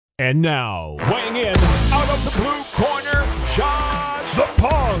And now, weighing in out of the blue corner, Josh the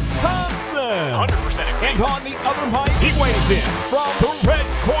Punk Thompson. 100%. And on the other mic, he weighs in from the red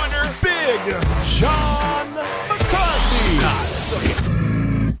corner, Big John McCarthy.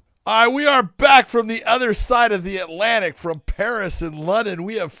 All right, we are back from the other side of the Atlantic, from Paris and London.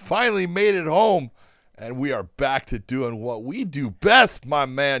 We have finally made it home, and we are back to doing what we do best, my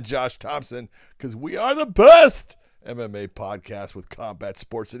man Josh Thompson, because we are the best MMA podcast with combat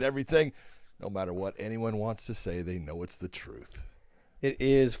sports and everything. No matter what anyone wants to say, they know it's the truth. It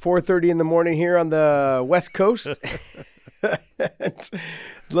is 4:30 in the morning here on the West Coast.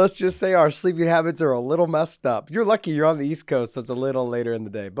 Let's just say our sleeping habits are a little messed up. You're lucky you're on the East Coast, so it's a little later in the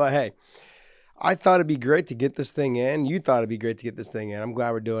day. But hey, I thought it'd be great to get this thing in. You thought it'd be great to get this thing in. I'm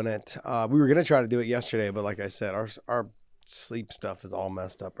glad we're doing it. We were going to try to do it yesterday, but like I said, our sleep stuff is all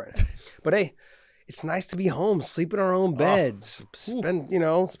messed up right now. But hey, it's nice to be home, sleep in our own beds,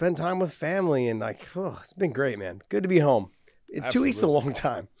 spend time with family, and it's been great, man. Good to be home. 2 weeks is a long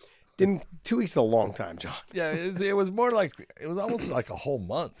time. 2 weeks is a long time, John. Yeah, it was more like, it was almost like a whole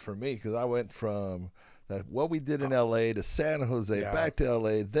month for me, because I went from what we did in L.A. to San Jose, back to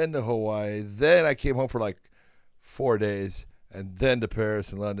L.A., then to Hawaii, then I came home for like 4 days, and then to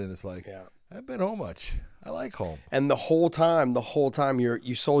Paris and London. It's like, I haven't been home much. I like home. And the whole time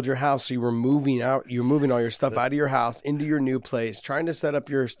you sold your house, so you were moving out. You're moving all your stuff out of your house into your new place, trying to set up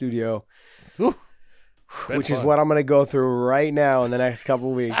your studio, which is what I'm going to go through right now in the next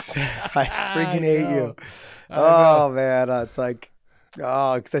couple of weeks. I freaking hate you. Oh, man. It's like,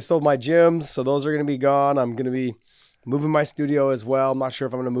 because I sold my gyms, so those are going to be gone. I'm going to be moving my studio as well. I'm not sure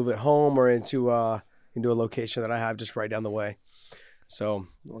if I'm going to move it home or into a location that I have just right down the way. So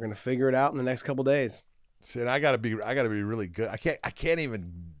we're going to figure it out in the next couple of days. See, and I gotta be really good. I can't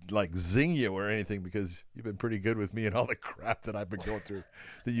even like zing you or anything, because you've been pretty good with me and all the crap that I've been going through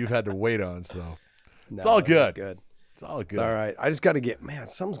that you've had to wait on. So it's all good. It's all good. It's all right. I just got to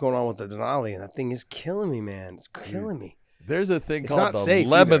something's going on with the Denali, and that thing is killing me, man. It's killing me. There's a thing called the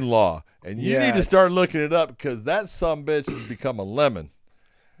lemon law, and you need to start looking it up, because that sumbitch has become a lemon.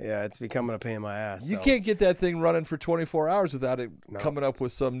 Yeah, it's becoming a pain in my ass. You can't get that thing running for 24 hours without it coming up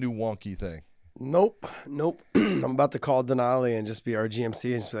with some new wonky thing. Nope. I'm about to call Denali and just be our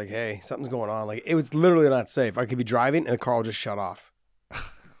GMC and just be like, hey, something's going on. Like, it was literally not safe. I could be driving and the car will just shut off.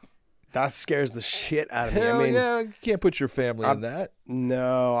 That scares the shit out of me. Hell you can't put your family in that.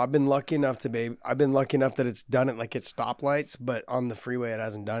 No, I've been lucky enough that it's done it like it's stoplights, but on the freeway it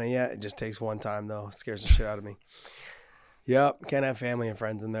hasn't done it yet. It just takes one time though. It scares the shit out of me. Yep, can't have family and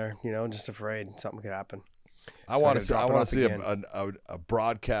friends in there. Just afraid something could happen. I want to see a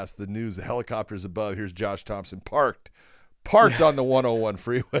broadcast, the news, the helicopters above. Here's Josh Thompson parked on the 101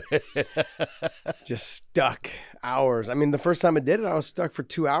 freeway. Just stuck hours. I mean, the first time I did it, I was stuck for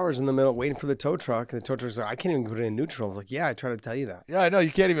 2 hours in the middle waiting for the tow truck. And the tow truck's like, I can't even put it in neutral. I was like, yeah, I tried to tell you that. Yeah, I know.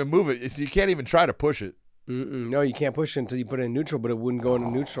 You can't even move it. You can't even try to push it. No, you can't push it until you put it in neutral, but it wouldn't go into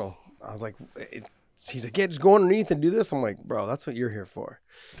neutral. I was like, he's like, yeah, just go underneath and do this. I'm like, bro, that's what you're here for.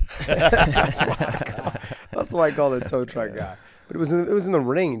 That's why I call the tow truck guy. But it was in the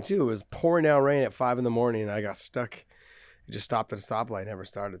rain too. It was pouring down rain at 5 a.m, and I got stuck. It just stopped at a stoplight, never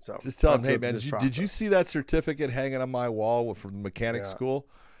started. So just tell him, hey man, did you see that certificate hanging on my wall from the mechanic school?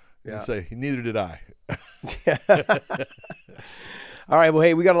 Yeah. You say, neither did I. All right, well,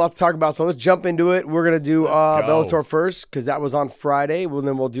 hey, we got a lot to talk about, so let's jump into it. We're going to do Bellator first, because that was on Friday. Well,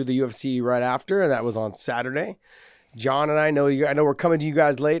 then we'll do the UFC right after, and that was on Saturday. John and I know we're coming to you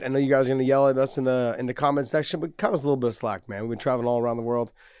guys late. I know you guys are going to yell at us in the comment section, but cut us a little bit of slack, man. We've been traveling all around the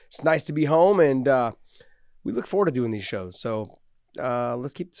world. It's nice to be home, and we look forward to doing these shows. So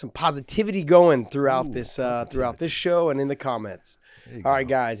let's keep some positivity going throughout this show and in the comments. All right,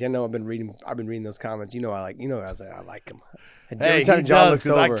 guys. I know I've been reading those comments. I like them. Hey, he does,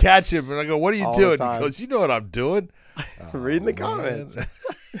 because I catch him and I go, what are you doing? He goes, you know what I'm doing. Reading the comments.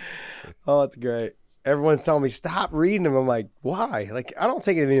 Oh, it's great. Everyone's telling me, stop reading them. I'm like, why? Like, I don't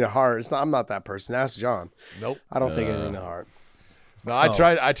take anything to heart. I'm not that person. Ask John. Nope. I don't take anything to heart. No,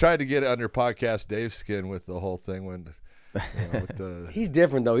 so, I tried to get it under podcast Dave's skin with the whole thing when with the He's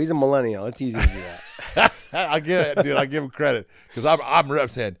different though. He's a millennial. It's easy to do that. I give him credit, because I'm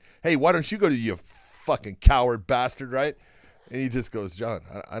saying, hey, why don't you go to, you fucking coward bastard, right? And he just goes, John,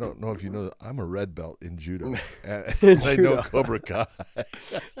 I don't know if you know, I'm a red belt in judo. And I know Cobra Kai.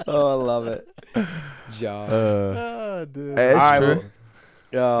 Oh, I love it. John. Dude. It's true.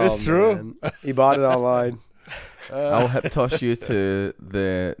 It's true. He bought it online. I'll hip toss you to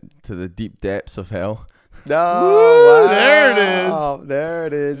the deep depths of hell. No, wow. There it is. There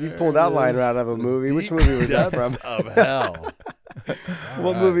it is. He pulled that line out of a movie. Which movie was that from? Of hell.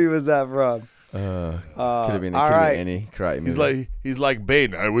 What movie was that from? Could have been all right. any karate movie. He's like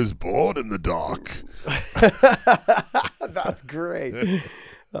Bane. I was born in the dark. That's great.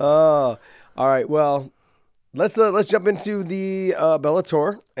 All right. Well, let's jump into the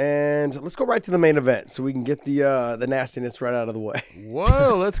Bellator and let's go right to the main event so we can get the nastiness right out of the way.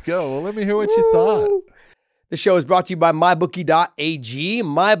 Whoa, let's go. Well, let me hear what you thought. The show is brought to you by MyBookie.ag.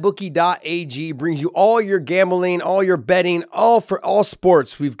 MyBookie.ag brings you all your gambling, all your betting, for all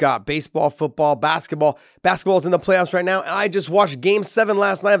sports. We've got baseball, football, basketball. Basketball's in the playoffs right now. And I just watched Game 7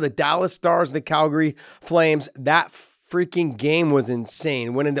 last night of the Dallas Stars and the Calgary Flames. That freaking game was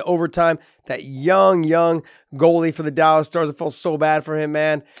insane. Went into overtime. That young goalie for the Dallas Stars, I felt so bad for him,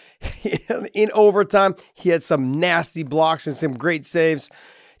 man. In overtime, he had some nasty blocks and some great saves.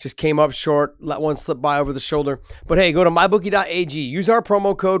 Just came up short, let one slip by over the shoulder. But hey, go to mybookie.ag. Use our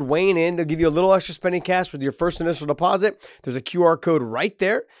promo code WayneIn. They'll give you a little extra spending cash with your first initial deposit. There's a QR code right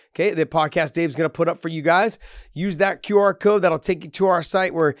there. Okay, the podcast Dave's going to put up for you guys. Use that QR code. That'll take you to our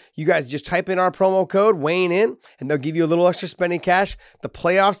site where you guys just type in our promo code WayneIn, and they'll give you a little extra spending cash. The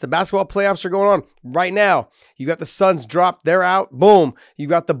playoffs, the basketball playoffs are going on right now. You got the Suns dropped. They're out. Boom. You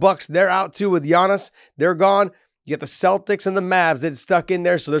got the Bucks. They're out too with Giannis. They're gone. You got the Celtics and the Mavs that's stuck in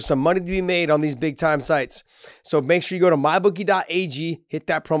there, so there's some money to be made on these big-time sites. So make sure you go to mybookie.ag, hit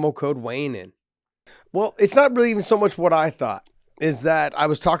that promo code WayneIn. Well, it's not really even so much what I thought, is that I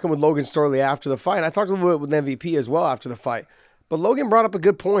was talking with Logan Storley after the fight. I talked a little bit with MVP as well after the fight. But Logan brought up a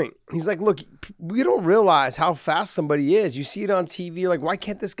good point. He's like, look, we don't realize how fast somebody is. You see it on TV, you're like, why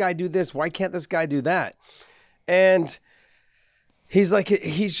can't this guy do this? Why can't this guy do that? And he's like,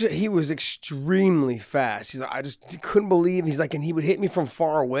 he was extremely fast. He's like, I just couldn't believe. He's like, and he would hit me from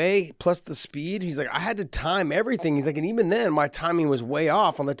far away, plus the speed. He's like, I had to time everything. He's like, and even then, my timing was way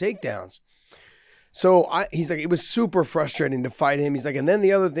off on the takedowns. So he's like, it was super frustrating to fight him. He's like, and then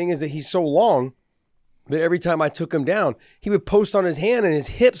the other thing is that he's so long that every time I took him down, he would post on his hand and his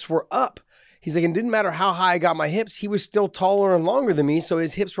hips were up. He's like, and it didn't matter how high I got my hips, he was still taller and longer than me, so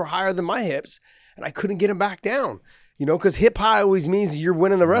his hips were higher than my hips, and I couldn't get him back down. You know, because hip high always means you're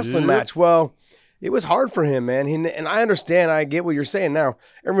winning the wrestling match. Well, it was hard for him, man. And I understand. I get what you're saying now.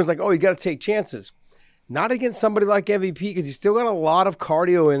 Everyone's like, oh, you got to take chances. Not against somebody like MVP because he's still got a lot of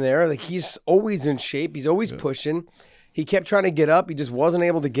cardio in there. Like he's always in shape. He's always pushing. He kept trying to get up. He just wasn't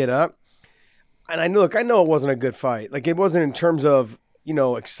able to get up. And I know it wasn't a good fight. Like it wasn't in terms of,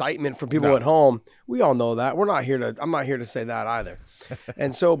 excitement for people at home. We all know that. I'm not here to say that either.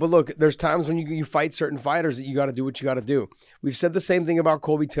 And so, but look, there's times when you fight certain fighters that you got to do what you got to do. We've said the same thing about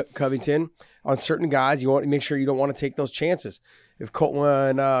Colby Covington on certain guys. You want to make sure you don't want to take those chances.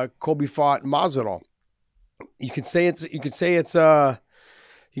 When Colby fought Masvidal, you could say it's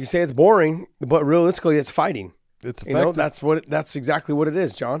boring, but realistically, it's fighting. It's effective. That's exactly what it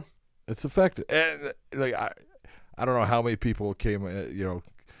is, John. It's effective. And like I don't know how many people came,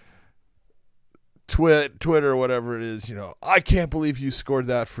 Twitter or whatever it is, I can't believe you scored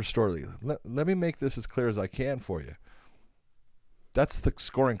that for Storley. Let me make this as clear as I can for you. That's the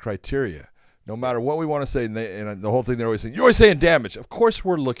scoring criteria. No matter what we want to say, and the whole thing they're always saying, you're always saying damage. Of course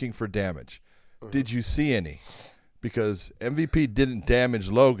we're looking for damage. Did you see any? Because MVP didn't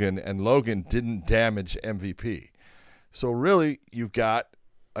damage Logan, and Logan didn't damage MVP. So really, you've got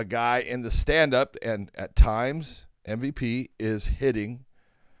a guy in the stand-up, and at times, MVP is hitting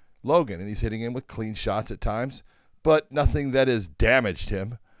Logan, and he's hitting him with clean shots at times, but nothing that has damaged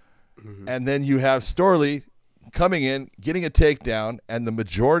him. Mm-hmm. And then you have Storley coming in, getting a takedown, and the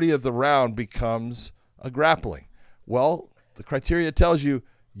majority of the round becomes a grappling. Well, the criteria tells you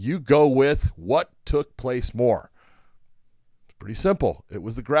go with what took place more. It's pretty simple. It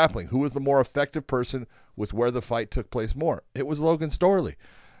was the grappling. Who was the more effective person with where the fight took place more? It was Logan Storley.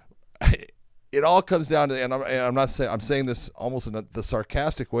 It all comes down to, and I'm saying this almost in the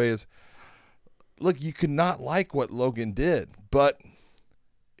sarcastic way, is, look, you could not like what Logan did, but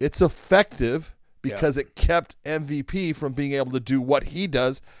it's effective because it kept MVP from being able to do what he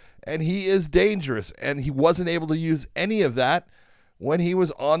does, and he is dangerous, and he wasn't able to use any of that when he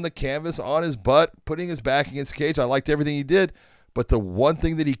was on the canvas, on his butt, putting his back against the cage. I liked everything he did, but the one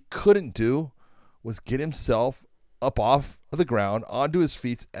thing that he couldn't do was get himself up off of the ground, onto his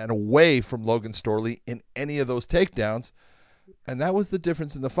feet, and away from Logan Storley in any of those takedowns. And that was the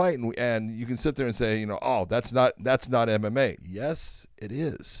difference in the fight. And you can sit there and say, that's not MMA. Yes, it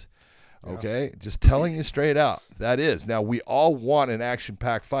is. Okay? Yeah. Just telling you straight out, that is. Now, we all want an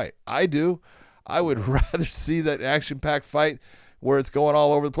action-packed fight. I do. I would rather see that action-packed fight where it's going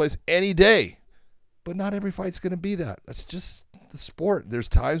all over the place any day. But not every fight's going to be that. That's just the sport. There's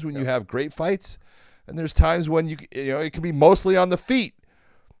times when you have great fights. and there's times when it can be mostly on the feet.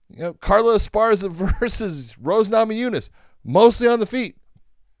 Carla Esparza versus Rose Namajunas, mostly on the feet.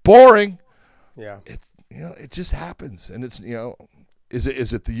 Boring. Yeah. It just happens, and it's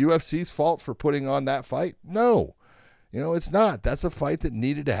is it the UFC's fault for putting on that fight? No. It's not. That's a fight that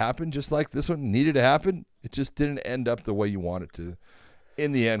needed to happen, just like this one needed to happen. It just didn't end up the way you want it to,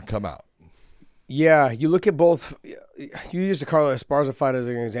 in the end, come out. Yeah, you look at both. You used the Carla Esparza fight as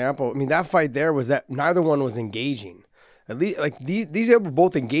an example. I mean, that fight there was that neither one was engaging. At least, like these were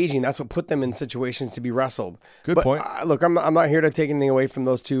both engaging. That's what put them in situations to be wrestled. Good point. Look, I'm not here to take anything away from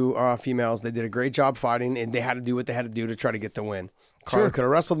those two females. They did a great job fighting, and they had to do what they had to do to try to get the win. Carla could have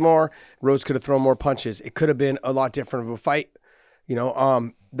wrestled more. Rose could have thrown more punches. It could have been a lot different of a fight.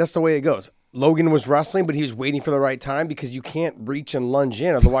 That's the way it goes. Logan was wrestling, but he was waiting for the right time because you can't reach and lunge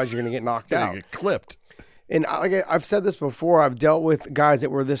in. Otherwise, you're going to get knocked out. Get clipped. And I've said this before. I've dealt with guys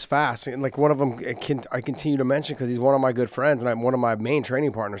that were this fast. And like one of them I continue to mention because he's one of my good friends and one of my main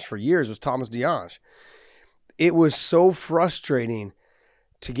training partners for years was Thomas Diange. It was so frustrating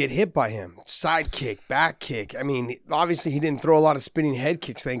to get hit by him. Side kick, back kick. I mean, obviously he didn't throw a lot of spinning head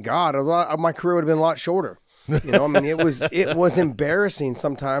kicks, thank God. My career would have been a lot shorter. It was embarrassing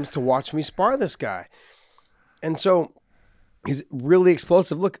sometimes to watch me spar this guy. And so he's really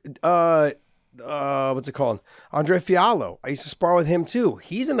explosive. Look, what's it called? Andre Fiallo. I used to spar with him too.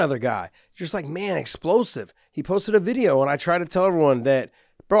 He's another guy. Just like, man, explosive. He posted a video and I try to tell everyone that,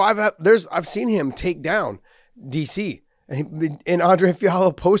 bro, I've seen him take down DC. And Andre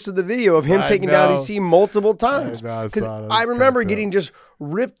Fiallo posted the video of him taking down DC multiple times. Because I remember getting just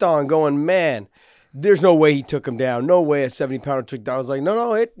ripped on going, man, there's no way he took him down. No way a 70-pounder took down. I was like,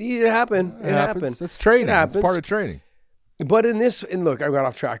 no, it happened. It happened. It's training. It happens. It's part of training. But look, I got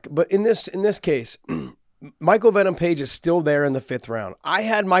off track. But in this case, Michael Venom Page is still there in the 5th round. I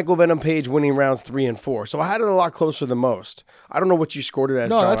had Michael Venom Page winning rounds 3 and 4. So I had it a lot closer than most. I don't know what you scored it as,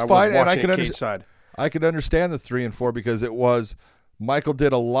 No, John. that's fine. I was watching I could understand the 3 and 4 because it was Michael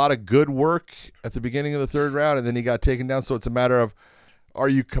did a lot of good work at the beginning of the 3rd round, and then he got taken down. So it's a matter of, are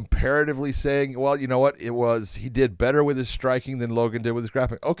you comparatively saying, well, you know what? He did better with his striking than Logan did with his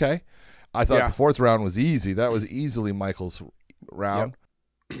grappling. Okay. I thought the 4th round was easy. That was easily Michael's round.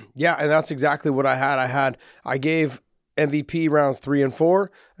 Yep. Yeah, and that's exactly what I had. I gave MVP rounds 3 and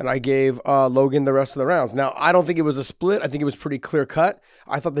 4, and I gave Logan the rest of the rounds. Now, I don't think it was a split. I think it was pretty clear cut.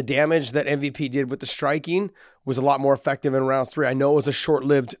 I thought the damage that MVP did with the striking was a lot more effective in rounds 3. I know it was a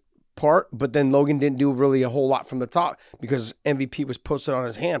short-lived part, but then Logan didn't do really a whole lot from the top because MVP was posted on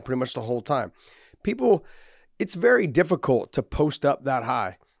his hand pretty much the whole time. It's very difficult to post up that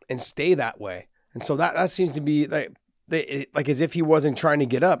high and stay that way. And so that seems to be like as if he wasn't trying to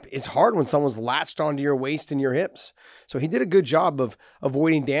get up. It's hard when someone's latched onto your waist and your hips. So he did a good job of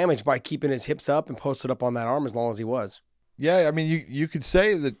avoiding damage by keeping his hips up and posted up on that arm as long as he was. Yeah, I mean, you could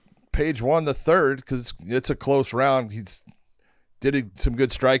say that Page won the 3rd because it's a close round. He's did some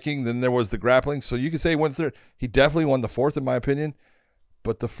good striking. Then there was the grappling. So you could say he won the 3rd. He definitely won the 4th, in my opinion.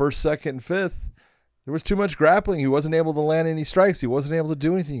 But the 1st, 2nd, and 5th, there was too much grappling. He wasn't able to land any strikes. He wasn't able to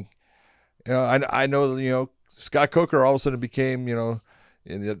do anything. I know, Scott Coker all of a sudden became,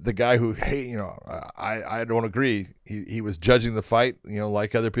 the guy who, hey, I don't agree. He was judging the fight,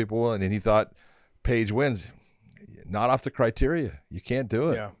 like other people will, and then he thought Page wins. Not off the criteria. You can't do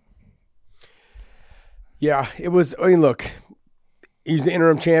it. Yeah, it was, look, he's the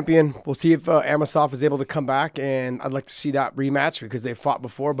interim champion. We'll see if Amosov is able to come back, and I'd like to see that rematch because they fought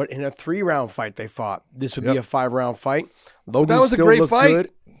before, but in a 3-round fight they fought. This would be a 5-round fight. Logan that was still a great looked fight.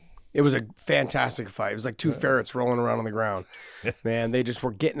 Good. It was a fantastic fight. It was like 2 ferrets rolling around on the ground. Man, they just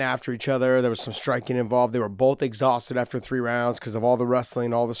were getting after each other. There was some striking involved. They were both exhausted after 3 rounds because of all the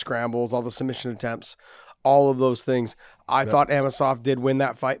wrestling, all the scrambles, all the submission attempts, all of those things. I thought Amosov did win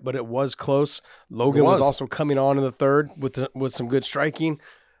that fight, but it was close. Logan was also coming on in the 3rd with some good striking.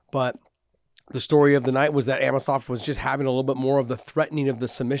 But the story of the night was that Amosov was just having a little bit more of the threatening of the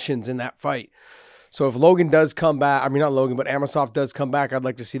submissions in that fight. So if Logan does come back, not Logan, but Amosov does come back, I'd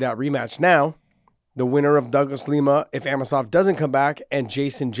like to see that rematch. Now, the winner of Douglas Lima, if Amosov doesn't come back, and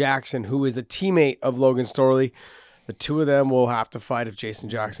Jason Jackson, who is a teammate of Logan Storley, the two of them will have to fight if Jason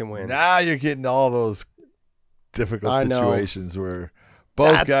Jackson wins. Now you're getting all those difficult situations where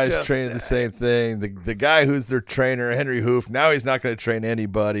both guys train the same thing. The guy who's their trainer, Henry Hoof, now he's not going to train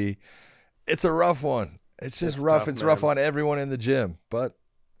anybody. It's a rough one. It's just rough. It's rough on everyone in the gym, but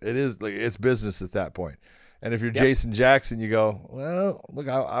it's business at that point. And if you're Jason Jackson, you go, well, look,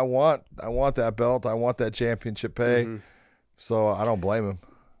 I want that belt. I want that championship pay. Mm-hmm. So I don't blame him.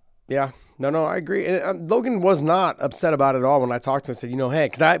 Yeah. No, I agree. And Logan was not upset about it at all when I talked to him. I said, hey,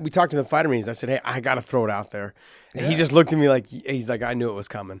 because we talked to the fighter meetings. I said, hey, I got to throw it out there. And he just looked at me like, he's like, I knew it was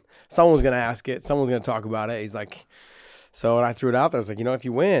coming. Someone was going to ask it. Someone was going to talk about it. He's like, so when I threw it out there, I was like, if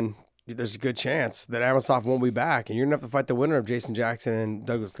you win, there's a good chance that Amosov won't be back. And you're going to have to fight the winner of Jason Jackson and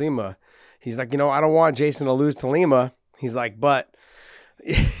Douglas Lima. He's like, I don't want Jason to lose to Lima. He's like, but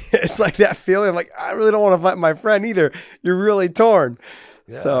it's like that feeling like, I really don't want to fight my friend either. You're really torn.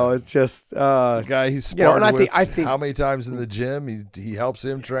 Yeah. So it's just it's a guy he's sparred and with I think how many times in the gym he helps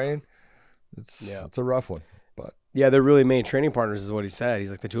him train. It's a rough one, but they're really main training partners is what he said.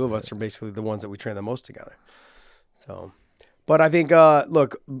 He's like, the two of us are basically the ones that we train the most together. So, but I think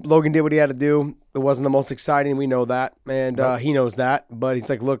look, Logan did what he had to do. It wasn't the most exciting, we know that, and he knows that. But he's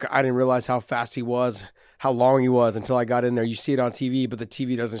like, look, I didn't realize how fast he was, how long he was until I got in there. You see it on TV, but the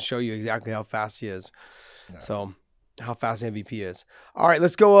TV doesn't show you exactly how fast he is. Yeah. So. How fast MVP is. All right,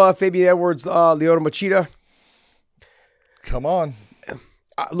 let's go Fabian Edwards, Lyoto Machida. Come on.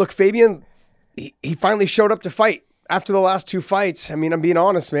 Look, Fabian, he finally showed up to fight after the last two fights. I mean, I'm being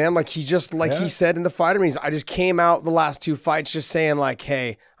honest, man. Like he said in the fighter meetings, I just came out the last two fights just saying like,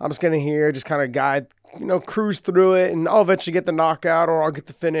 hey, I'm just going to here, just kind of guide, cruise through it, and I'll eventually get the knockout or I'll get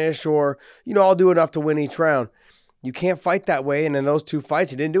the finish or, I'll do enough to win each round. You can't fight that way. And in those two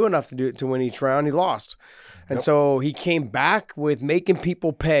fights, he didn't do enough to win each round. He lost. And so he came back with making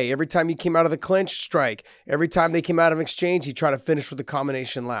people pay. Every time he came out of the clinch, strike. Every time they came out of an exchange, he tried to finish with the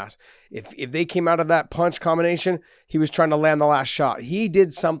combination last. If they came out of that punch combination, he was trying to land the last shot. He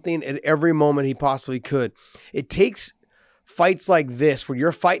did something at every moment he possibly could. It takes fights like this where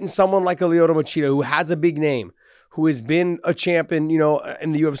you're fighting someone like a Lyoto Machida who has a big name, who has been a champion,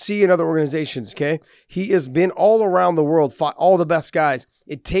 in the UFC and other organizations, okay? He has been all around the world, fought all the best guys.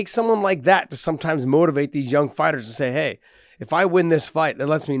 It takes someone like that to sometimes motivate these young fighters to say, hey, if I win this fight, that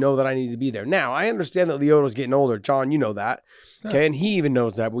lets me know that I need to be there. Now, I understand that Lyoto's getting older. John, you know that, okay? And he even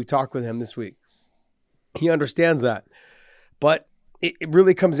knows that. We talked with him this week. He understands that. But it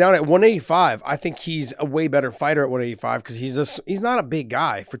really comes down at 185. I think he's a way better fighter at 185 because he's not a big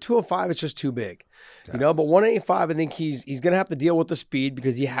guy. For 205, it's just too big. Yeah. But 185, I think he's going to have to deal with the speed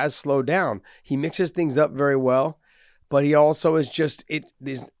because he has slowed down. He mixes things up very well, but he also is just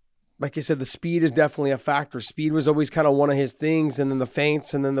like I said, the speed is definitely a factor. Speed was always kind of one of his things, and then the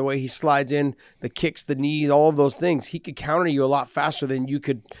feints, and then the way he slides in, the kicks, the knees, all of those things. He could counter you a lot faster than you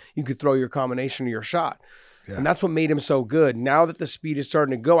could throw your combination or your shot. Yeah. And that's what made him so good. Now that the speed is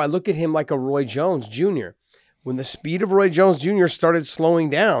starting to go, I look at him like a Roy Jones Jr. When the speed of Roy Jones Jr. started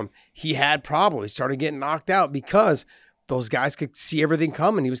slowing down, he had problems. He started getting knocked out because those guys could see everything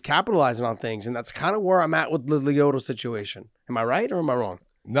coming. He was capitalizing on things, and that's kind of where I'm at with the Lyoto situation. Am I right or am I wrong?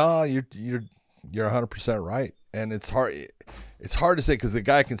 No, you're 100% right, and it's hard to say because the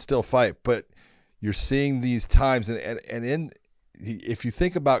guy can still fight, but you're seeing these times, and if you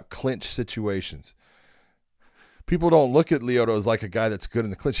think about clinch situations. People don't look at Lyoto as like a guy that's good in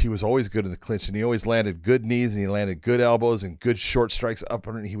the clinch. He was always good in the clinch, and he always landed good knees, and he landed good elbows and good short strikes up,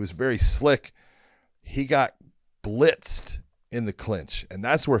 and he was very slick. He got blitzed in the clinch, and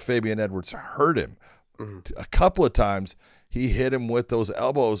that's where Fabian Edwards hurt him. Mm-hmm. A couple of times, he hit him with those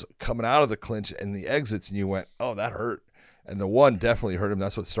elbows coming out of the clinch and the exits, and you went, oh, that hurt. And the one definitely hurt him.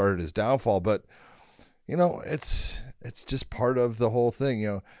 That's what started his downfall. But, it's just part of the whole thing,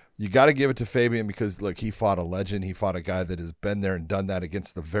 You got to give it to Fabian because, look, he fought a legend. He fought a guy that has been there and done that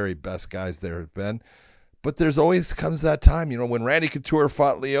against the very best guys there have been. But there's always comes that time, when Randy Couture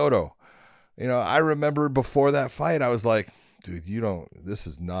fought Lyoto. I remember before that fight, I was like, dude, this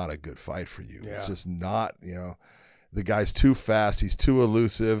is not a good fight for you. Yeah. It's just not, the guy's too fast. He's too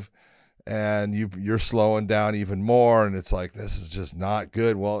elusive. And you're slowing down even more. And it's like, this is just not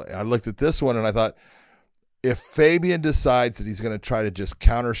good. Well, I looked at this one and I thought, if Fabian decides that he's going to try to just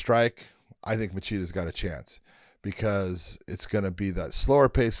counter strike, I think Machida's got a chance because it's going to be that slower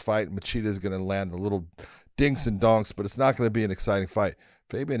paced fight. Machida's going to land the little dinks and donks, but it's not going to be an exciting fight.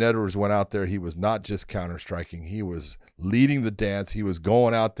 Fabian Edwards went out there. He was not just counter striking. He was leading the dance. He was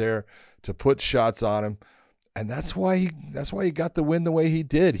going out there to put shots on him. And that's why he got the win the way he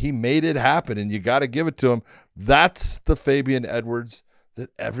did. He made it happen, and you got to give it to him. That's the Fabian Edwards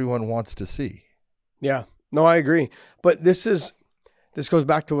that everyone wants to see. Yeah. No, I agree. But this goes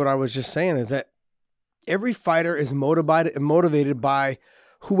back to what I was just saying, is that every fighter is motivated by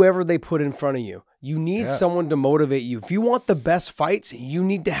whoever they put in front of you. You need someone to motivate you. If you want the best fights, you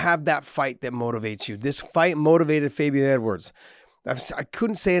need to have that fight that motivates you. This fight motivated Fabian Edwards. I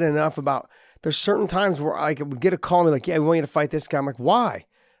couldn't say it enough about, there's certain times where I would get a call and be like, yeah, we want you to fight this guy. I'm like, why?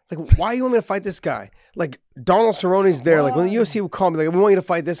 Like, why you want me to fight this guy? Like, Donald Cerrone's there. Why? Like, when the UFC would call me, like, we want you to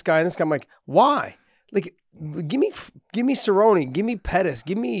fight this guy and this guy. I'm like, why? Like, give me Cerrone, give me Pettis,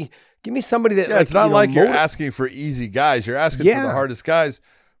 give me somebody that. Yeah, like, it's not like you're asking for easy guys. You're asking for the hardest guys,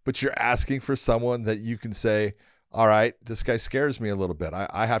 but you're asking for someone that you can say, all right, this guy scares me a little bit.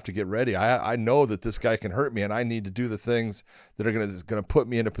 I have to get ready. I know that this guy can hurt me, and I need to do the things that are gonna put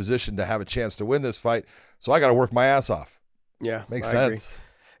me in a position to have a chance to win this fight. So I got to work my ass off. Yeah, makes sense. Agree.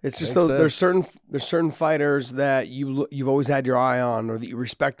 It's just there's certain fighters that you've always had your eye on, or that you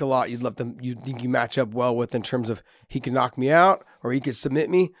respect a lot. You'd love them. You think you match up well with in terms of he can knock me out or he could submit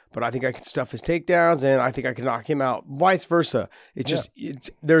me, but I think I can stuff his takedowns and I think I can knock him out. Vice versa.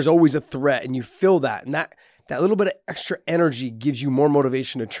 There's always a threat, and you feel that, and that little bit of extra energy gives you more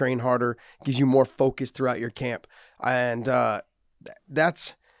motivation to train harder, gives you more focus throughout your camp, and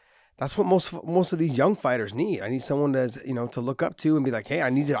that's what most of these young fighters need. I need someone that's, to look up to and be like, hey,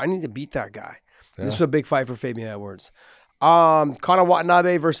 I need to beat that guy. Yeah. This was a big fight for Fabian Edwards. Conor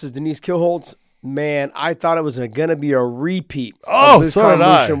Watanabe versus Denise Kielholtz. Man, I thought it was gonna be a repeat. Oh, so did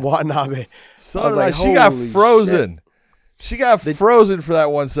I. And Watanabe. So did I. She got frozen. Shit. She got frozen for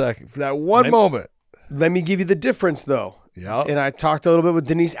that 1 second, for that one moment. Let me give you the difference, though. Yeah. And I talked a little bit with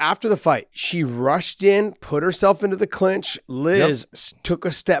Denise after the fight. She rushed in, put herself into the clinch. Liz took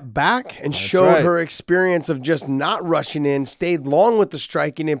a step back and showed her experience of just not rushing in, stayed long with the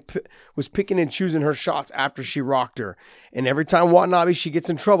striking, and was picking and choosing her shots after she rocked her. And every time Watanabe, she gets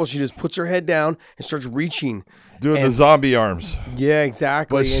in trouble, she just puts her head down and starts reaching. Doing the zombie arms. Yeah,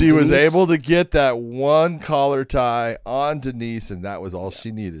 exactly. But she was able to get that one collar tie on Denise, and that was all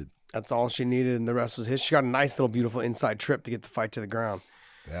she needed. That's all she needed, and the rest was his. She got a nice little beautiful inside trip to get the fight to the ground.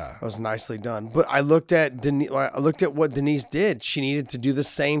 Yeah. That was nicely done. But I looked at what Denise did. She needed to do the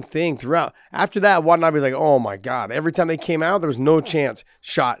same thing throughout. After that, Watanabe was like, oh my God. Every time they came out, there was no chance.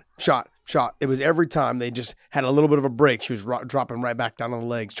 Shot. It was every time they just had a little bit of a break. She was dropping right back down on the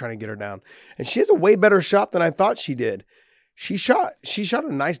legs, trying to get her down. And she has a way better shot than I thought she did. She shot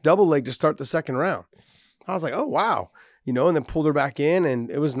a nice double leg to start the second round. I was like, oh, wow. And then pulled her back in, and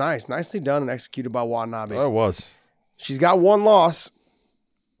it was nice. Nicely done and executed by Watanabe. Oh, it was. She's got one loss.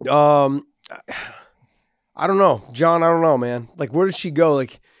 I don't know. John, I don't know, man. Like, where does she go?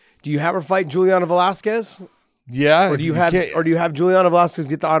 Like, do you have her fight Juliana Velasquez? Yeah. Or do you have Juliana Velasquez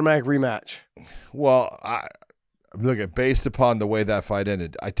get the automatic rematch? Well, look, based upon the way that fight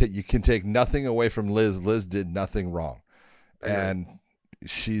ended, you can take nothing away from Liz. Liz did nothing wrong. And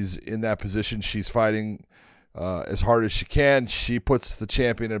she's in that position. She's fighting as hard as she can. She puts the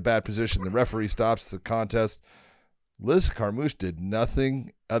champion in a bad position. The referee stops the contest. Liz Carmouche did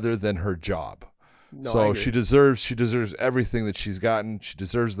nothing other than her job. So she deserves everything that she's gotten. She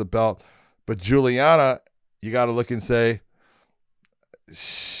deserves the belt. But Juliana, you got to look and say,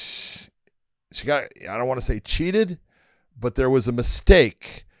 she got, I don't want to say cheated, but there was a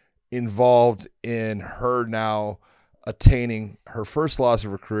mistake involved in her now attaining her first loss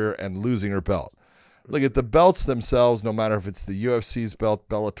of her career and losing her belt. Look at the belts themselves, no matter if it's the UFC's belt,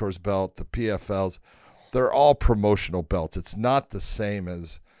 Bellator's belt, the PFL's, they're all promotional belts. It's not the same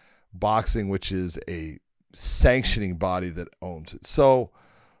as boxing, which is a sanctioning body that owns it. So,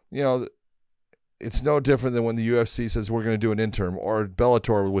 it's no different than when the UFC says we're going to do an interim, or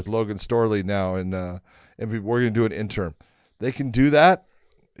Bellator with Logan Storley now, and we're going to do an interim. They can do that.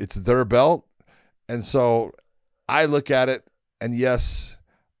 It's their belt. And so I look at it, and yes,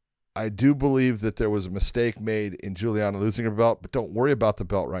 I do believe that there was a mistake made in Juliana losing her belt, but don't worry about the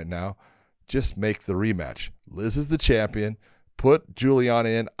belt right now. Just make the rematch. Liz is the champion. Put Juliana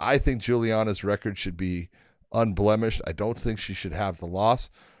in. I think Juliana's record should be unblemished. I don't think she should have the loss.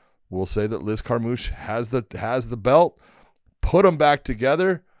 We'll say that Liz Carmouche has the belt. Put them back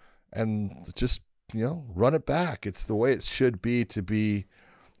together and just, run it back. It's the way it should be, to be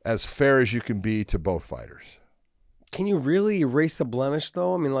as fair as you can be to both fighters. Can you really erase a blemish,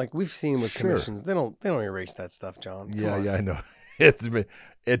 though? I mean, like we've seen with commissions, they don't erase that stuff, John. Yeah, I know.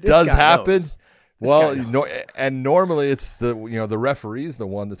 It does happen. Knows. Well, and normally it's the referee is the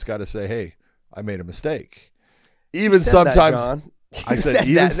one that's got to say, "Hey, I made a mistake." Even sometimes, John. I said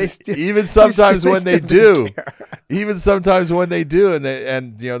even sometimes when they do, even sometimes when they do,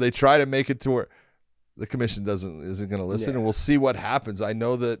 and they try to make it to where the commission isn't going to listen, and we'll see what happens. I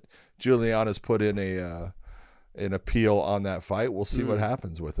know that Juliana's put in an appeal on that fight. We'll see what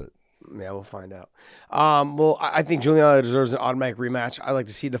happens with it. Yeah, we'll find out. Well, I think Juliana deserves an automatic rematch. I like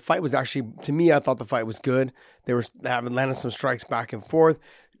to see the fight was actually, to me, I thought the fight was good. They having landed some strikes back and forth.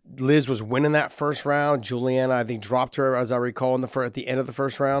 Liz was winning that first round. Juliana, I think, dropped her, as I recall, at the end of the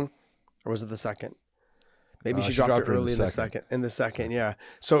first round, or was it the second? Maybe she dropped it early in the second. In the second, yeah.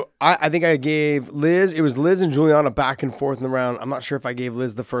 So I think I gave Liz. It was Liz and Juliana back and forth in the round. I'm not sure if I gave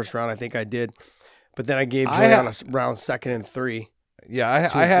Liz the first round. I think I did, but then I gave Juliana round 2 and 3. Yeah,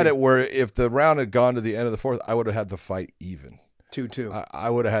 I had it where if the round had gone to the end of the 4th, I would have had the fight even 2-2. I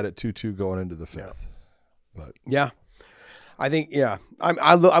would have had it 2-2 going into the 5th. Yeah. But yeah, I think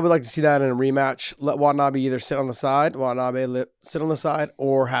I would like to see that in a rematch. Let Watanabe either sit on the side, sit on the side,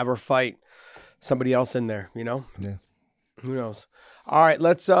 or have her fight somebody else in there. You know. Yeah. Who knows? All right,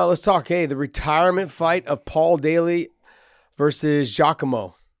 let's talk. Hey, the retirement fight of Paul Daly versus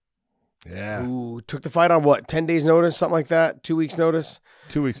Giacomo. Yeah. Who took the fight on what, 10 days notice, something like that, 2 weeks notice.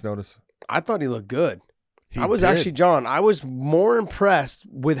 2 weeks notice. I thought he looked good. I was more impressed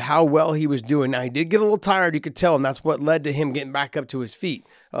with how well he was doing. Now, he did get a little tired, you could tell, and that's what led to him getting back up to his feet.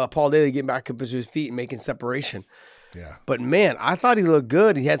 Paul Daly getting back up to his feet and making separation. Yeah. But, man, I thought he looked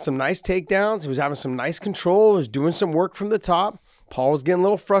good. He had some nice takedowns. He was having some nice control. He was doing some work from the top. Paul was getting a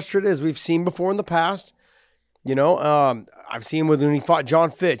little frustrated, as we've seen before in the past. You know, I've seen when he fought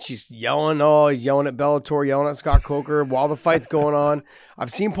John Fitch, he's yelling at Bellator, yelling at Scott Coker while the fight's going on.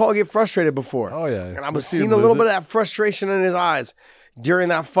 I've seen Paul get frustrated before. Oh, yeah. And I was seeing a little bit of that frustration in his eyes during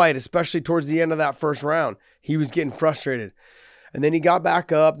that fight, especially towards the end of that first round. He was getting frustrated. And then he got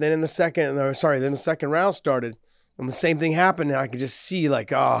back up. Then the second round started, and the same thing happened. And I could just see,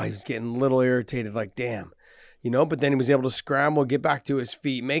 like, he was getting a little irritated, like, damn. You know, but then he was able to scramble, get back to his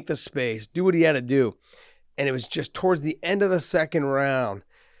feet, make the space, do what he had to do. And it was just towards the end of the second round,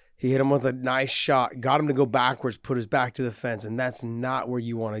 he hit him with a nice shot, got him to go backwards, put his back to the fence. And that's not where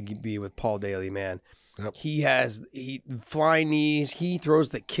you want to be with Paul Daly, man. Yep. He flying knees. He throws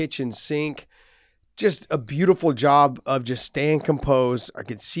the kitchen sink. Just a beautiful job of just staying composed. I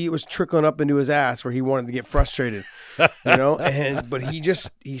could see it was trickling up into his ass where he wanted to get frustrated, you know, but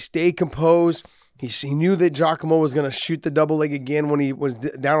he stayed composed. He knew that Giacomo was going to shoot the double leg again when he was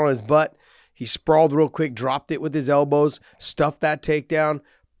down on his butt. He sprawled real quick, dropped it with his elbows, stuffed that takedown,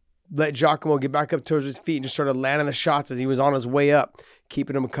 let Giacomo get back up towards his feet, and just started landing the shots as he was on his way up,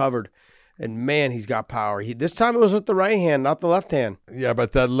 keeping him covered. And, man, he's got power. This time it was with the right hand, not the left hand. Yeah,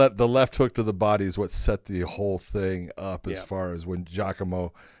 but the left hook to the body is what set the whole thing up as far as when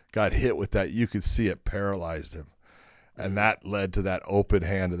Giacomo got hit with that. You could see it paralyzed him. And that led to that open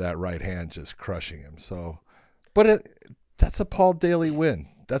hand of that right hand just crushing him. So, but that's a Paul Daly win.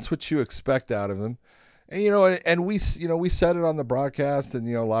 That's what you expect out of him. And, you know, and we said it on the broadcast, and,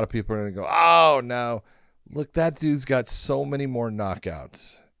 you know, a lot of people are going to go, oh, no. Look, that dude's got so many more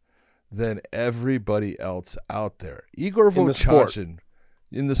knockouts than everybody else out there. Igor Vovchanchyn,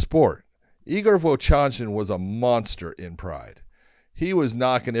 in the sport, Igor Vovchanchyn was a monster in Pride. He was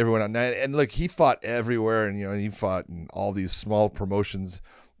knocking everyone out. And look, he fought everywhere, and, you know, he fought in all these small promotions.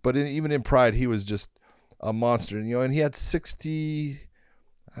 But even in Pride, he was just a monster. And, you know, and he had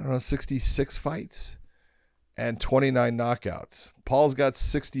 66 fights and 29 knockouts. Paul's got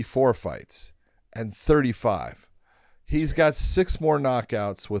 64 fights and 35. He's got 6 more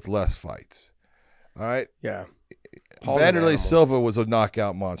knockouts with less fights. All right? Yeah. Vanderlei Silva was a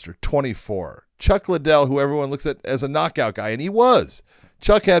knockout monster, 24. Chuck Liddell, who everyone looks at as a knockout guy, and he was.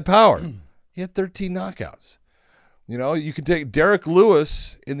 Chuck had power. He had 13 knockouts. You know, you could take Derek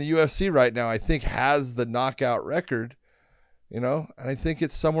Lewis in the UFC right now, I think has the knockout record, you know, and I think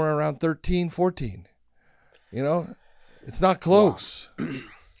it's somewhere around 13, 14. You know, it's not close. Wow.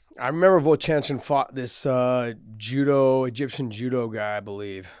 I remember Vovchanchyn fought this Egyptian judo guy, I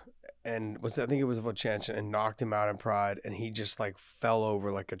believe. And I think it was Vovchanchyn, and knocked him out in Pride, and he just like fell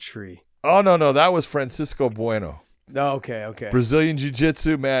over like a tree. Oh, no, that was Francisco Bueno. Oh, okay. Brazilian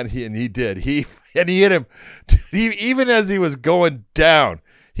Jiu-Jitsu, man, he did. He hit him. Even as he was going down,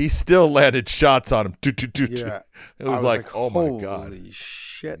 he still landed shots on him. Yeah. It was like, oh my God. Holy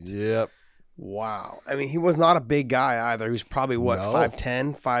shit. Yep. Wow. I mean, he was not a big guy either. He was probably,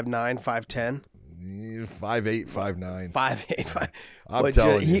 5'10", 5'9", 5'10"? 5'8", 5'9". 5'8". I'm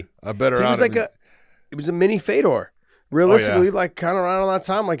telling you. I better out. It was a mini Fedor. Realistically, like kind of around that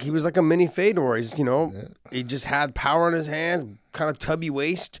time, like he was like a mini Fedor. He's, you know, he just had power in his hands, kind of tubby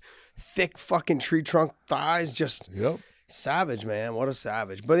waist, thick fucking tree trunk thighs, just savage, man. What a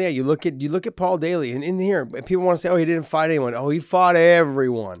savage. But yeah, you look at Paul Daly, and in here, people want to say, oh, he didn't fight anyone. Oh, he fought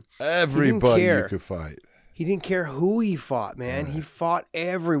everyone. Everybody you could fight. He didn't care who he fought, man. Right. He fought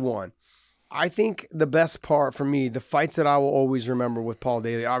everyone. I think the best part for me, the fights that I will always remember with Paul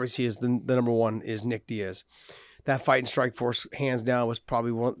Daly, obviously is the number one is Nick Diaz. That fight in Strikeforce, hands down, was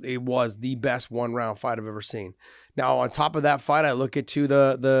probably was the best one-round fight I've ever seen. Now, on top of that fight, I look at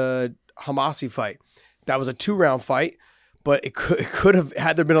the Hamasi fight. That was a 2-round fight, But it could have,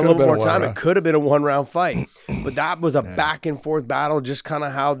 had there been a little more time, it could have been a 1-round fight. But that was a back and forth battle, just kind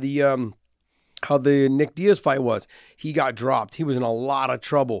of how the Nick Diaz fight was. He got dropped. He was in a lot of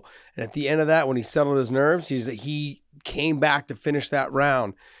trouble. And at the end of that, when he settled his nerves, he came back to finish that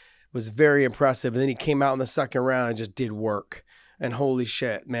round. It was very impressive. And then he came out in the second round and just did work. And holy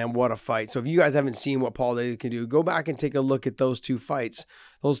shit, man, what a fight. So if you guys haven't seen what Paul Daley can do, go back and take a look at those 2 fights.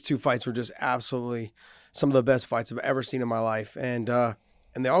 Those 2 fights were just absolutely some of the best fights I've ever seen in my life. And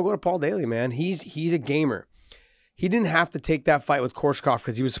they all go to Paul Daley, man. He's a gamer. He didn't have to take that fight with Koreshkov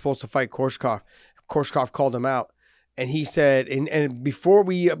because he was supposed to fight Koreshkov. Koreshkov called him out. And he said, and before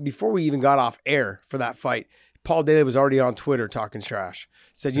we even got off air for that fight, Paul Daley was already on Twitter talking trash.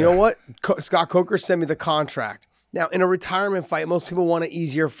 Said, you know what? Scott Coker sent me the contract. Now, in a retirement fight, most people want an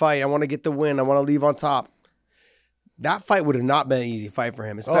easier fight. I want to get the win. I want to leave on top. That fight would have not been an easy fight for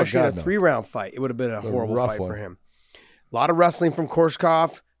him, especially in a 3-round fight. It would have been a horrible fight for him. A lot of wrestling from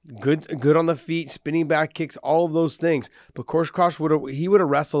Koreshkov, good on the feet, spinning back kicks, all of those things. But Koreshkov would have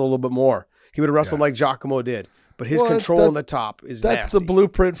wrestled a little bit more. He would have wrestled like Giacomo did. But his control on the top is that's nasty. The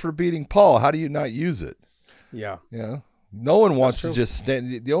blueprint for beating Paul. How do you not use it? Yeah. Yeah. No one wants to just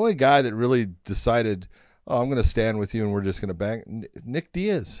stand. The only guy that really decided, I'm going to stand with you and we're just going to bang, Nick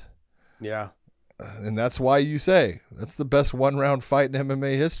Diaz. Yeah. And that's why you say that's the best 1-round fight in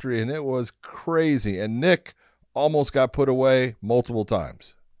MMA history. And it was crazy. And Nick almost got put away multiple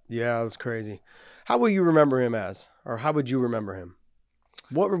times. Yeah, it was crazy. How will you remember him as? Or how would you remember him?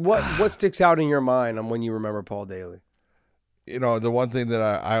 What sticks out in your mind on when you remember Paul Daley? You know, the one thing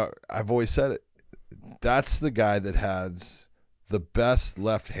that I've always said it, that's the guy that has the best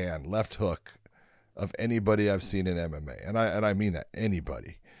left hook of anybody I've seen in MMA. And I mean that,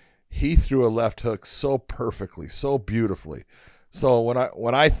 anybody. He threw a left hook so perfectly, so beautifully. So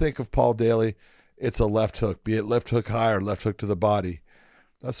when I think of Paul Daley, it's a left hook, be it left hook high or left hook to the body.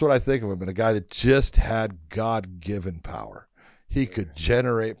 That's what I think of him, and a guy that just had God-given power. He could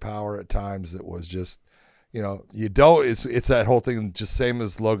generate power at times that was just, you know, it's that whole thing, just same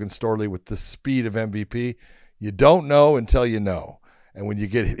as Logan Storley with the speed of MVP. You don't know until you know. And when you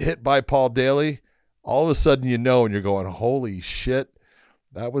get hit by Paul Daley, all of a sudden you know, and you're going, holy shit.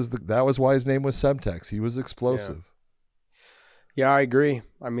 That was why his name was Semtex. He was explosive. Yeah, I agree.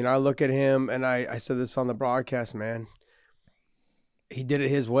 I mean, I look at him, and I said this on the broadcast, man. He did it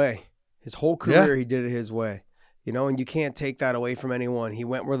his way. His whole career, He did it his way. You know, and you can't take that away from anyone. He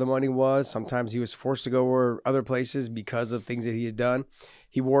went where the money was. Sometimes he was forced to go where other places because of things that he had done.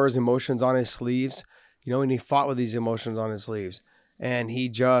 He wore his emotions on his sleeves, you know, and he fought with these emotions on his sleeves. And he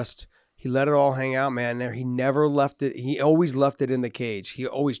let it all hang out, man. He never left it. He always left it in the cage. He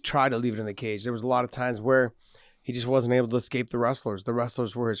always tried to leave it in the cage. There was a lot of times where he just wasn't able to escape the wrestlers. The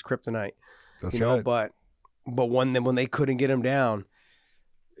wrestlers were his kryptonite. That's right. But when they couldn't get him down,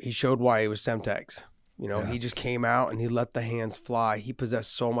 he showed why he was Semtex. You know, He just came out and he let the hands fly. He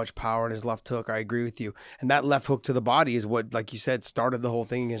possessed so much power in his left hook. I agree with you. And that left hook to the body is what, like you said, started the whole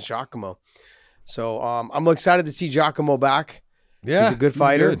thing against Giacomo. So I'm excited to see Giacomo back. Yeah, he's a good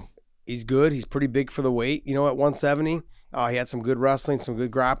fighter. He's good. He's pretty big for the weight. You know, at 170, he had some good wrestling, some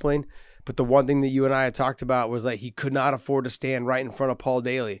good grappling. But the one thing that you and I had talked about was that he could not afford to stand right in front of Paul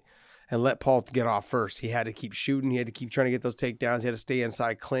Daley and let Paul get off first. He had to keep shooting. He had to keep trying to get those takedowns. He had to stay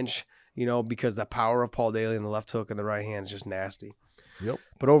inside clinch. You know, because the power of Paul Daley and the left hook and the right hand is just nasty. Yep.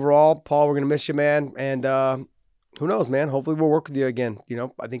 But overall, Paul, we're going to miss you, man. And who knows, man? Hopefully we'll work with you again. You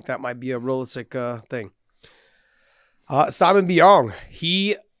know, I think that might be a realistic thing. Simon Biong,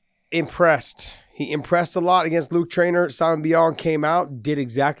 he impressed. He impressed a lot against Luke Traynor. Simon Biong came out, did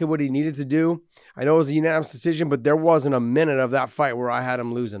exactly what he needed to do. I know it was a unanimous decision, but there wasn't a minute of that fight where I had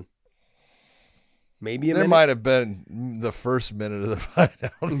him losing. Maybe a minute. There might have been the first minute of the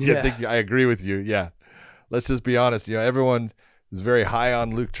fight. I agree with you. Yeah. Let's just be honest. You know, everyone is very high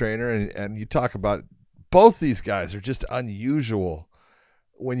on Luke Traynor, and you talk about both these guys are just unusual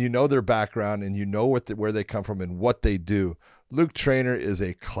when you know their background and you know where they come from and what they do. Luke Traynor is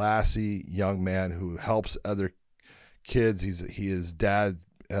a classy young man who helps other kids. His dad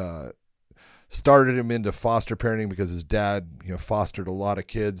started him into foster parenting because his dad, you know, fostered a lot of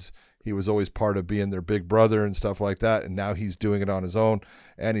kids. He was always part of being their big brother and stuff like that. And now he's doing it on his own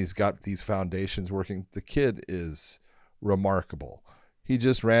and he's got these foundations working. The kid is remarkable. He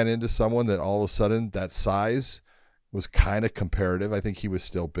just ran into someone that all of a sudden that size was kind of comparative. I think he was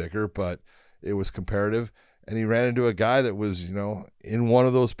still bigger, but it was comparative. And he ran into a guy that was, you know, in one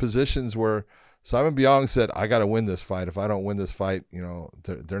of those positions where Simon Biong said, I got to win this fight. If I don't win this fight, you know,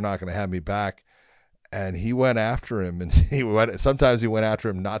 they're not going to have me back. And he went after him, and sometimes he went after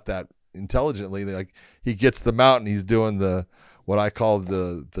him not that intelligently. Like he gets them out and he's doing what I call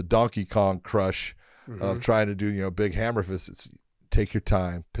the Donkey Kong crush of trying to do, big hammer fists. It's take your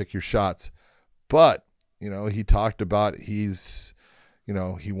time, pick your shots. But, he talked about he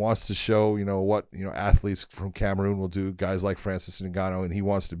wants to show, what, athletes from Cameroon will do, guys like Francis Ngannou, and he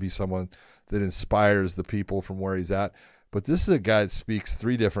wants to be someone that inspires the people from where he's at. But this is a guy that speaks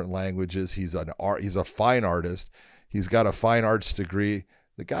 3 different languages. He's a fine artist. He's got a fine arts degree.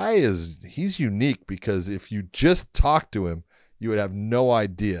 The guy he's unique because if you just talk to him, you would have no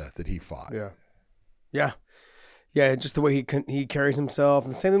idea that he fought. Yeah, just the way he carries himself.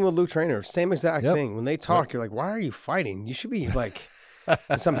 And the same thing with Luke Traynor. Same exact thing. When they talk, you're like, why are you fighting? You should be like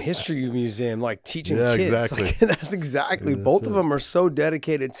in some history museum, like teaching kids. Exactly. Like, that's exactly. Both of them are so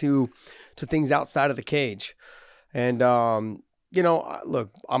dedicated to things outside of the cage. And,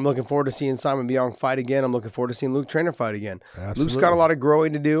 look, I'm looking forward to seeing Simon Biong fight again. I'm looking forward to seeing Luke Traynor fight again. Absolutely. Luke's got a lot of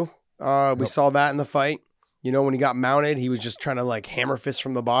growing to do. We saw that in the fight. When he got mounted, he was just trying to like hammer fist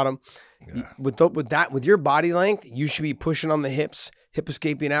from the bottom. Yeah. With your body length, you should be pushing on the hips, hip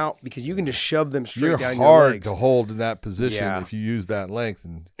escaping out, because you can just shove them straight down your legs. You're hard to hold in that position if you use that length,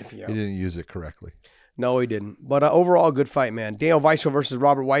 and he didn't use it correctly. No, he didn't. But overall, good fight, man. Daniel Weichel versus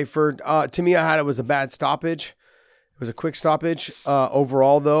Robert Whiteford. To me, I had it was a bad stoppage. It was a quick stoppage.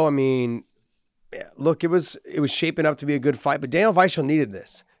 Overall, though, I mean, look, it was shaping up to be a good fight, but Daniel Weichel needed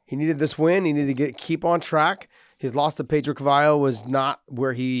this. He needed this win. He needed to keep on track. His loss to Pedro Cavallo was not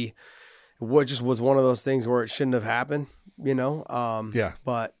where just was one of those things where it shouldn't have happened,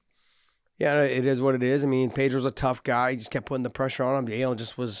 But it is what it is. I mean, Pedro's a tough guy. He just kept putting the pressure on him. Daniel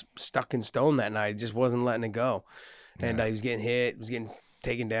just was stuck in stone that night. He just wasn't letting it go. And he was getting hit, was getting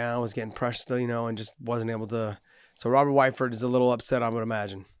taken down, was getting pressed, and just wasn't able to. So Robert Whiteford is a little upset, I would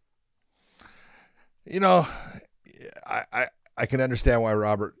imagine. I can understand why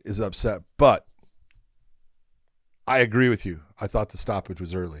Robert is upset, but I agree with you. I thought the stoppage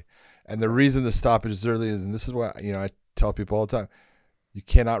was early. And the reason the stoppage is early is, and this is what I tell people all the time, you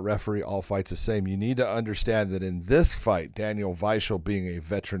cannot referee all fights the same. You need to understand that in this fight, Daniel Weichel being a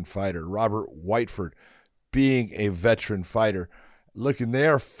veteran fighter, Robert Whiteford being a veteran fighter, look, and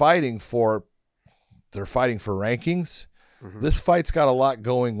they're fighting for rankings. Mm-hmm. This fight's got a lot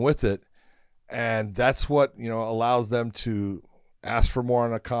going with it. And that's what, allows them to ask for more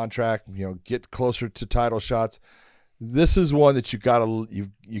on a contract, get closer to title shots. This is one that you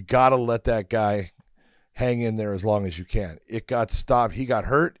gotta let that guy hang in there as long as you can. It got stopped. He got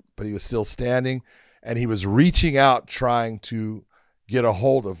hurt, but he was still standing, and he was reaching out trying to get a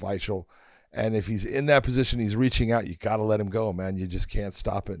hold of Weichel. And if he's in that position, he's reaching out, you got to let him go, man. You just can't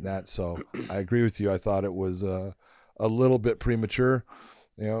stop it in that. So I agree with you. I thought it was a little bit premature,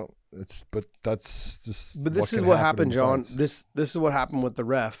 but that's just. But this is what happened, John. This is what happened with the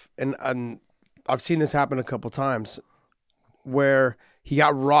ref, and I've seen this happen a couple times, where he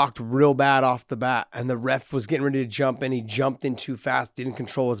got rocked real bad off the bat, and the ref was getting ready to jump in. He jumped in too fast, didn't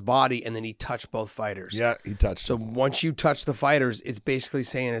control his body, and then he touched both fighters. Yeah, he touched. So once you touch the fighters, it's basically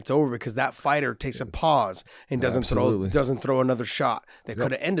saying it's over, because that fighter takes a pause and doesn't throw another shot that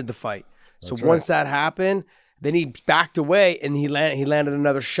could have ended the fight. So once that happened, then he backed away and he landed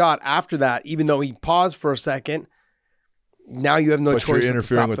another shot after that, even though he paused for a second. Now you have no choice but to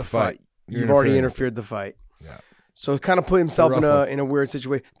stop the fight. You've already interfered the fight. Yeah. So kind of put himself in a weird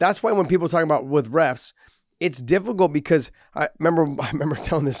situation. That's why when people talk about with refs, it's difficult, because I remember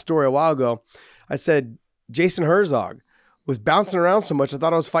telling this story a while ago. I said Jason Herzog was bouncing around so much, I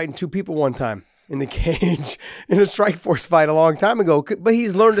thought I was fighting 2 people one time in the cage in a Strikeforce fight a long time ago. But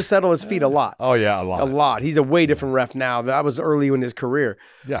he's learned to settle his feet a lot. Oh yeah, a lot. He's a way different ref now. That was early in his career.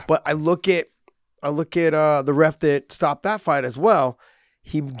 Yeah. But I look at the ref that stopped that fight as well.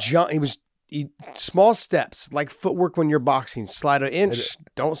 He small steps, like footwork when you're boxing. Slide an inch,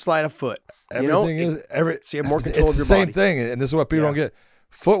 don't slide a foot. So you have more control of your body. It's the same thing, and this is what people don't get.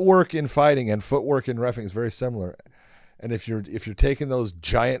 Footwork in fighting and footwork in reffing is very similar. And if you're taking those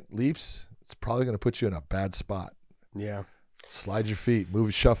giant leaps, it's probably going to put you in a bad spot. Yeah. Slide your feet,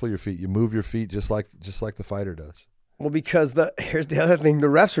 shuffle your feet. You move your feet just like the fighter does. Well, because here's the other thing. The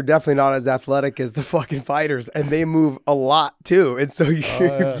refs are definitely not as athletic as the fucking fighters, and they move a lot too. And so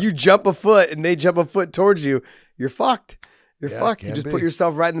if you jump a foot and they jump a foot towards you, you're fucked. You're fucked. You just put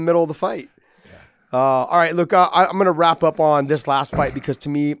yourself right in the middle of the fight. Yeah. All right, look, I'm going to wrap up on this last fight, because to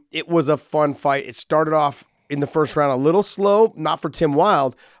me, it was a fun fight. It started off in the first round a little slow, not for Tim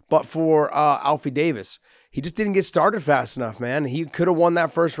Wilde, but for Alfie Davis. He just didn't get started fast enough, man. He could have won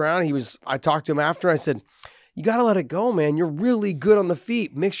that first round. I talked to him after. I said, you got to let it go, man. You're really good on the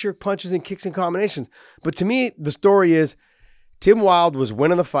feet. Mix your punches and kicks and combinations. But to me, the story is Tim Wilde was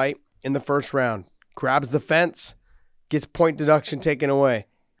winning the fight. in the first round, grabs the fence, gets point deduction taken away.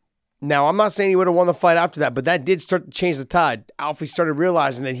 Now, I'm not saying he would have won the fight after that, but that did start to change the tide. Alfie started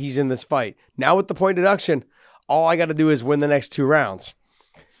realizing that he's in this fight. Now with the point deduction, all I got to do is win the next 2 rounds.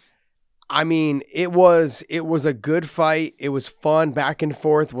 I mean, it was a good fight. It was fun back and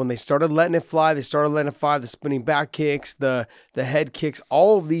forth. When they started letting it fly, the spinning back kicks, the head kicks,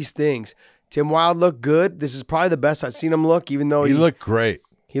 all of these things. Tim Wilde looked good. This is probably the best I've seen him look, even though he looked great.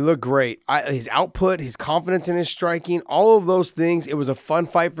 He looked great. His output, his confidence in his striking, all of those things. It was a fun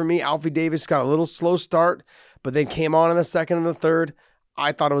fight for me. Alfie Davis got a little slow start, but then came on in the second and the third.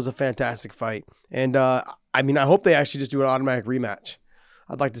 I thought it was a fantastic fight. And, I hope they actually just do an automatic rematch.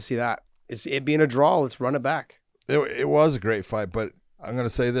 I'd like to see that. It being a draw, let's run it back. It was a great fight, but I'm going to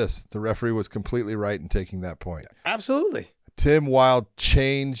say this. The referee was completely right in taking that point. Absolutely. Tim Wilde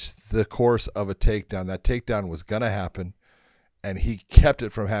changed the course of a takedown. That takedown was going to happen, and he kept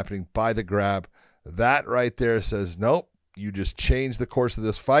it from happening by the grab. That right there says, nope, you just changed the course of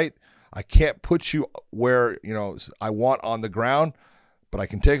this fight. I can't put you where I want on the ground, but I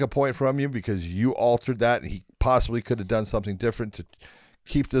can take a point from you because you altered that, and he possibly could have done something different to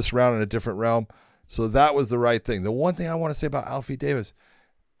keep this round in a different realm. So that was the right thing. The one thing I want to say about Alfie Davis,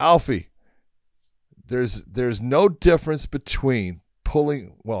 there's no difference between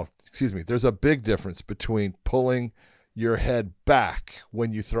there's a big difference between pulling your head back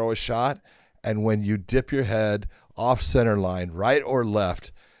when you throw a shot and when you dip your head off center line, right or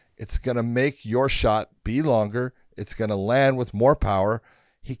left. It's going to make your shot be longer. It's going to land with more power.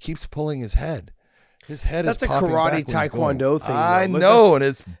 He keeps pulling his head. His head That's is a karate taekwondo thing. I know, and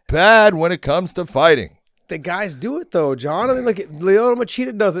it's bad when it comes to fighting. The guys do it though, John. I mean, look, Lyoto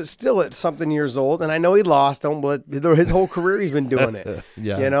Machida does it still at something years old, and I know he lost him, but his whole career he's been doing it.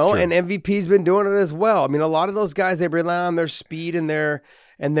 Yeah, and MVP's been doing it as well. I mean, a lot of those guys, they rely on their speed and their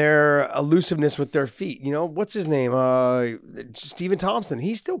elusiveness with their feet. What's his name? Stephen Thompson.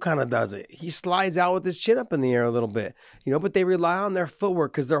 He still kind of does it. He slides out with his chin up in the air a little bit. But they rely on their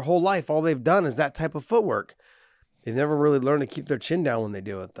footwork because their whole life, all they've done is that type of footwork. They've never really learned to keep their chin down when they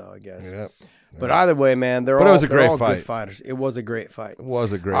do it, though, I guess. Yeah. But either way, man, they're all good fighters. It was a great fight. It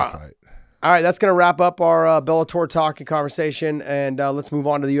was a great fight. All right, that's going to wrap up our Bellator talk and conversation, and let's move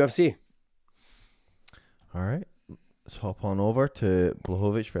on to the UFC. All right. Let's hop on over to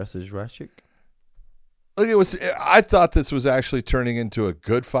Blachowicz versus Rakic. Look, I thought this was actually turning into a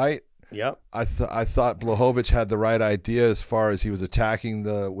good fight. Yep. I thought Blachowicz had the right idea as far as he was attacking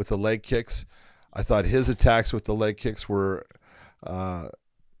with the leg kicks. I thought his attacks with the leg kicks were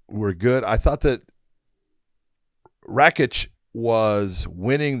good. I thought that Rakic was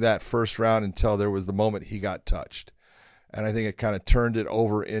winning that first round until there was the moment he got touched. And I think it kind of turned it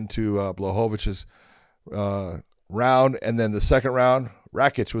over into Blachowicz's round. And then the second round,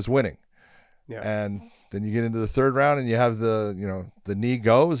 Rakic was winning. Yeah. And then you get into the third round and you have the knee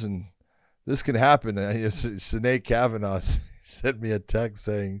goes, and this can happen. Sinead Kavanaugh sent me a text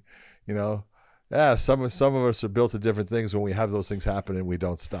saying, some of us are built to different things when we have those things happen and we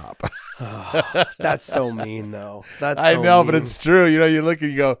don't stop. That's so mean, though. I know, but it's true. You look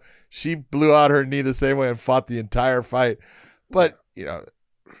and you go, she blew out her knee the same way and fought the entire fight. But,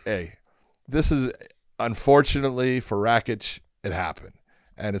 hey, this is, unfortunately for Rakic, it happened.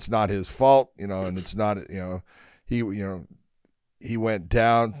 And it's not his fault, and it's not, he went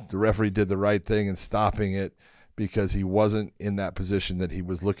down. The referee did the right thing in stopping it, because he wasn't in that position that he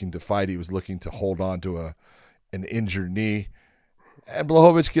was looking to fight. He was looking to hold on to an injured knee. And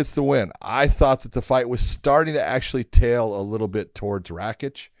Blachowicz gets the win. I thought that the fight was starting to actually tail a little bit towards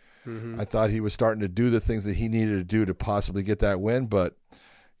Rakic. Mm-hmm. I thought he was starting to do the things that he needed to do to possibly get that win. But,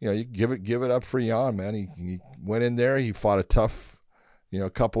 you give it up for Jan, man. He went in there. He fought a tough,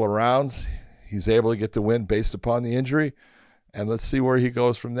 couple of rounds. He's able to get the win based upon the injury. And let's see where he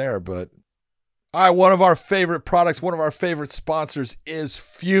goes from there. But all right, one of our favorite products, one of our favorite sponsors is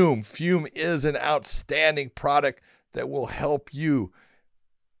Fume. Fume is an outstanding product that will help you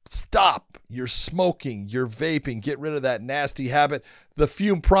stop your smoking, your vaping, get rid of that nasty habit. The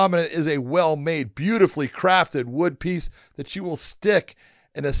Fume Prominent is a well-made, beautifully crafted wood piece that you will stick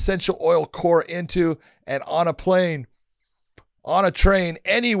an essential oil core into, and on a plane, on a train,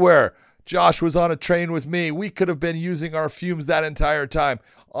 anywhere. Josh was on a train with me. We could have been using our fumes that entire time.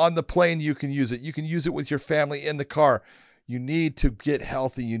 On the plane, you can use it. You can use it with your family in the car. You need to get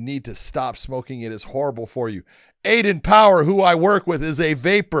healthy. You need to stop smoking. It is horrible for you. Aiden Power, who I work with, is a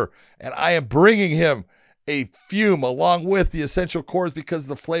vapor, and I am bringing him a fume along with the essential cores because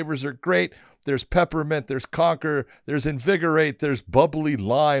the flavors are great. There's peppermint, there's conquer, there's invigorate, there's bubbly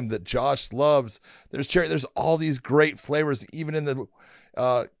lime that Josh loves. There's cherry. There's all these great flavors, even in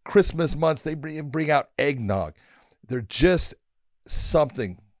Christmas months, they bring out eggnog. They're just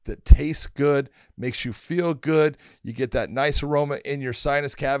something that tastes good, makes you feel good. You get that nice aroma in your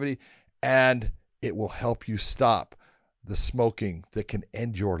sinus cavity, and it will help you stop the smoking that can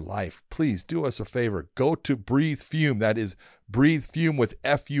end your life. Please do us a favor. Go to Breathe Fume. That is Breathe Fume with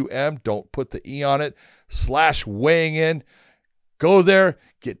F-U-M. Don't put the E on it. /weighing in. Go there.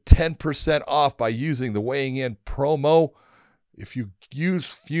 Get 10% off by using the weighing in promo. If you use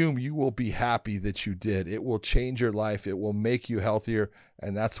Fume, you will be happy that you did. It will change your life. It will make you healthier.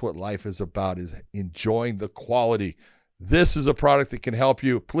 And that's what life is about, is enjoying the quality. This is a product that can help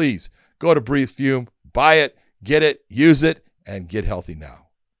you. Please go to Breathe Fume, buy it, get it, use it, and get healthy now.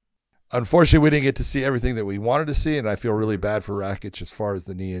 Unfortunately, we didn't get to see everything that we wanted to see, and I feel really bad for Rakic as far as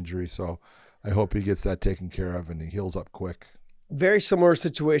the knee injury. So I hope he gets that taken care of and he heals up quick. Very similar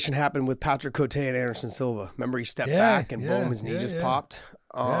situation happened with Patrick Cote and Anderson Silva. Remember, he stepped back and boom, his knee just popped.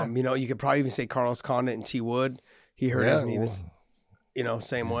 You know, you could probably even say Carlos Condit and T. Wood. He hurt his knee this,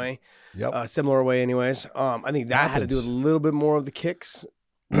 same way. Yep. Similar way anyways. I think that had to do with a little bit more of the kicks,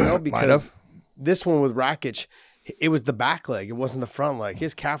 because this one with Rakic, it was the back leg. It wasn't the front leg.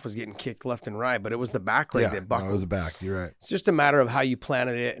 His calf was getting kicked left and right, but it was the back leg that buckled. No, it was the back. You're right. It's just a matter of how you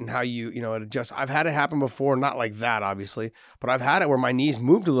planted it and how you it adjusts. I've had it happen before, not like that, obviously, but I've had it where my knees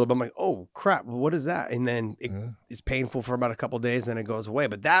moved a little bit. I'm like, oh, crap, what is that? And then it's painful for about a couple of days, then it goes away.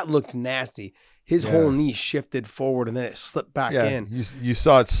 But that looked nasty. His whole knee shifted forward, and then it slipped back in. You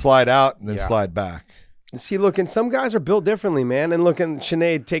saw it slide out and then slide back. See, look, and some guys are built differently, man. And look, and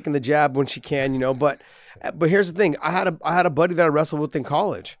Sinead taking the jab when she can, But here's the thing: I had a buddy that I wrestled with in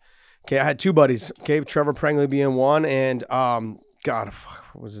college. Okay, I had two buddies. Okay, Trevor Prangley being one, and what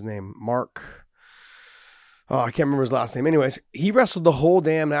was his name? Mark. Oh, I can't remember his last name. Anyways, he wrestled the whole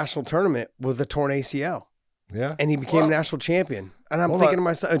damn national tournament with a torn ACL. Yeah, and he became national champion. And I'm thinking to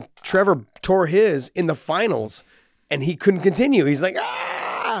myself, Trevor tore his in the finals, and he couldn't continue. He's like,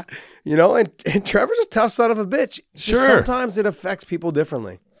 and Trevor's a tough son of a bitch. Just sometimes it affects people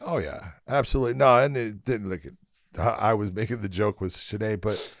differently. Oh, yeah, absolutely. No, and it didn't look at, I was making the joke with Sinead,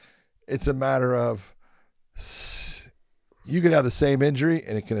 but it's a matter of you can have the same injury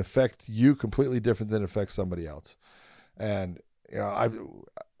and it can affect you completely different than it affects somebody else. And,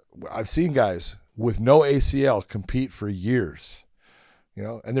 I've seen guys with no ACL compete for years,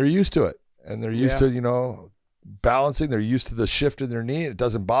 and they're used to it. And they're used to, balancing. They're used to the shift in their knee. It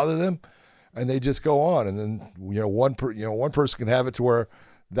doesn't bother them. And they just go on. And then, one person can have it to where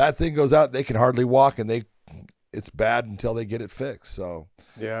that thing goes out, they can hardly walk, and it's bad until they get it fixed. So,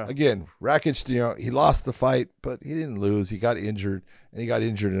 again, Rakic, he lost the fight, but he didn't lose. He got injured, and he got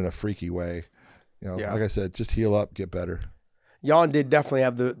injured in a freaky way. Like I said, just heal up, get better. Jan did definitely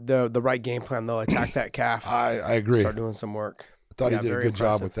have the right game plan, though. Attack that calf. I agree. Start doing some work. I thought he did a good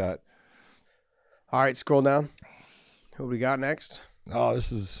job with that. All right, scroll down. Who we got next? Oh,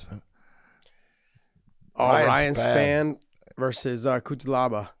 this is Ryan Spann versus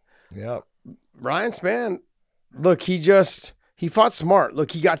Cutelaba. Yep. Ryan Spann, look, he fought smart.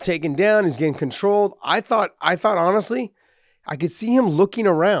 Look, he got taken down. He's getting controlled. I thought honestly, I could see him looking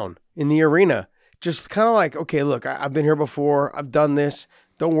around in the arena, just kind of like, okay, look, I've been here before. I've done this.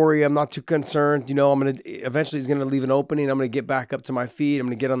 Don't worry, I'm not too concerned. Eventually he's going to leave an opening. I'm going to get back up to my feet. I'm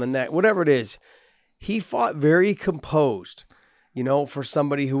going to get on the neck, whatever it is. He fought very composed, for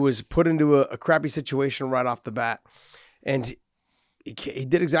somebody who was put into a crappy situation right off the bat. And he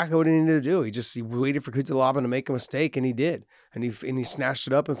did exactly what he needed to do. He waited for Cutelaba to make a mistake, and he did. And he snatched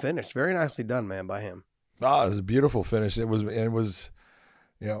it up and finished. Very nicely done, man, by him. Oh, it was a beautiful finish. It was,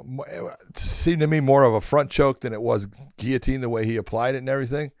 it seemed to me more of a front choke than it was guillotine, the way he applied it and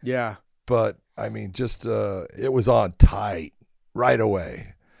everything. Yeah. But, it was on tight right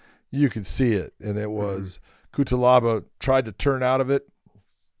away. You could see it, and it was Cutelaba tried to turn out of it.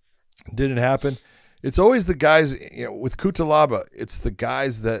 Didn't happen. It's always the guys, with Cutelaba, it's the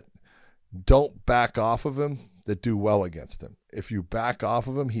guys that don't back off of him that do well against him. If you back off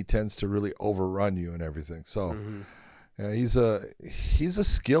of him, he tends to really overrun you and everything. So he's a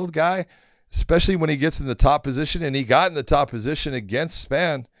skilled guy, especially when he gets in the top position, and he got in the top position against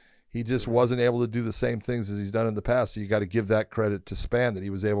Spann. He just wasn't able to do the same things as he's done in the past. So you got to give that credit to Spann that he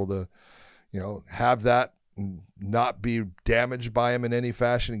was able to, have that and not be damaged by him in any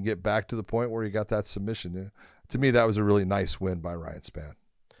fashion and get back to the point where he got that submission. To me, that was a really nice win by Ryan Spann.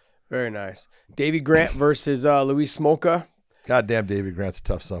 Very nice. Davey Grant versus Luis Smolka. Goddamn, Davey Grant's a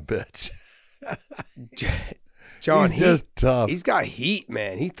tough son of a bitch. John, he's just tough. He's got heat,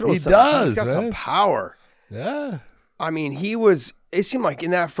 man. He's got some power. Yeah. I mean, it seemed like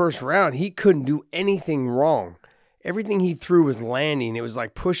in that first round, he couldn't do anything wrong. everything he threw was landing. It was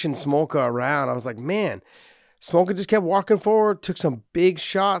like pushing Smolka around. I was like, man, Smolka just kept walking forward, took some big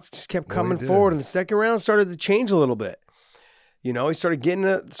shots, just kept coming forward. And the second round started to change a little bit. You know, he started getting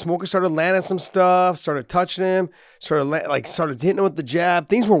it. Smolka started landing some stuff, started touching him, started hitting him with the jab.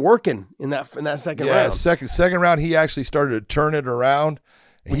 Things were working in that second round. Yeah, second round, he actually started to turn it around.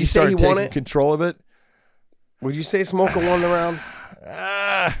 And he started taking control of it. Would you say Smolka won the round?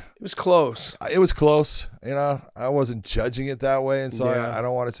 It was close. It was close. You know, I wasn't judging it that way, and so I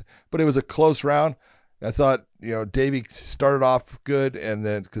don't want to. But it was a close round. I thought, you know, Davey started off good, and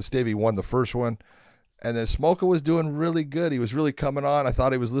then because Davey won the first one, and then Smolka was doing really good. He was really coming on. I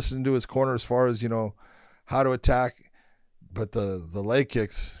thought he was listening to his corner as far as, you know, how to attack. But the leg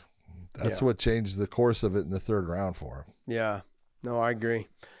kicks, that's what changed the course of it in the third round for him. Yeah. No, I agree.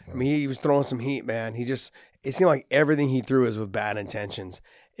 I mean, he was throwing some heat, man. It seemed like everything he threw is with bad intentions.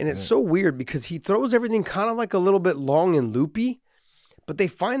 And it's so weird because he throws everything kind of like a little bit long and loopy, but they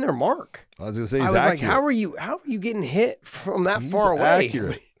find their mark. I was going to say, I was like, how are you getting hit from that far away?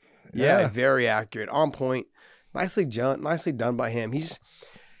 Accurate. Yeah, very accurate. On point. Nicely done by him. He's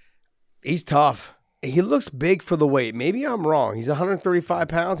tough. He looks big for the weight. Maybe I'm wrong. He's 135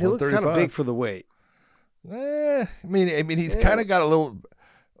 pounds. He looks kind of big for the weight. I mean, he's kind of got a little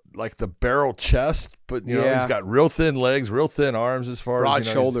like the barrel chest, but you know, he's got real thin legs, real thin arms as far broad as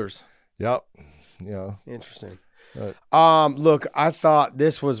you know, shoulders. Yep. Yeah. Interesting. Look, I thought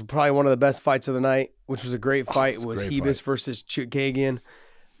this was probably one of the best fights of the night, which was a great fight. It was Hebus versus Chookagian.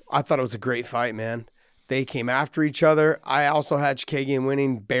 I thought it was a great fight, man. They came after each other. I also had Chookagian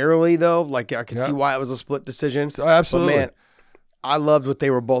winning barely, though. Like, I can see why it was a split decision. So, absolutely. But, man, I loved what they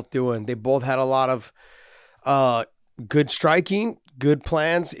were both doing. They both had a lot of good striking, good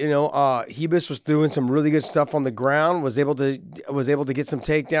plans. You know, Hebus was doing some really good stuff on the ground, was able to get some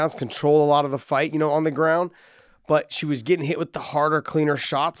takedowns, control a lot of the fight, you know, on the ground. But she was getting hit with the harder, cleaner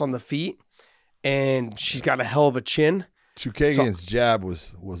shots on the feet, and she's got a hell of a chin. Chookagian's jab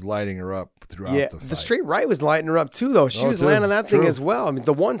was lighting her up throughout the fight. The straight right was lighting her up too, though. She was landing that thing as well. I mean,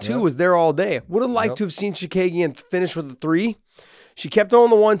 the 1-2 was there all day. Would have liked to have seen Chookagian finish with the 3. She kept on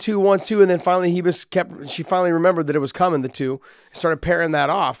the 1-2, and then finally she finally remembered that it was coming, the 2, started pairing that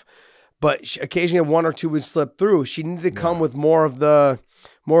off. But occasionally 1 or 2 would slip through. She needed to come with more of the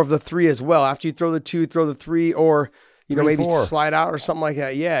 3 as well. After you throw the 2, throw the 3, or maybe slide out or something like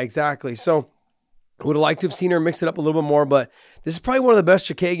that. Yeah, exactly. So would have liked to have seen her mix it up a little bit more, but this is probably one of the best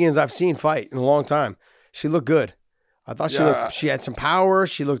Chookagians I've seen fight in a long time. She looked good. I thought she had some power.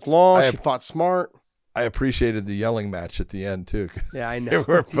 She looked long. She fought smart. I appreciated the yelling match at the end too. Yeah, I know.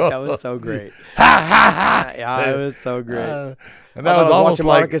 That was so great. Yeah, it was so great. And that was almost watching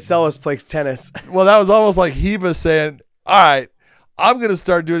like Monica Seles play tennis. Well, that was almost like Hebus saying, "All right, I'm going to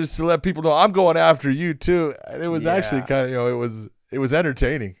start doing this to let people know I'm going after you too." And it was actually kind of, it was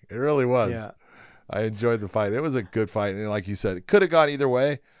entertaining. It really was. Yeah. I enjoyed the fight. It was a good fight, and like you said, it could have gone either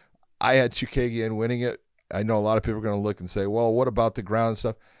way. I had Chookagian winning it. I know a lot of people are going to look and say, "Well, what about the ground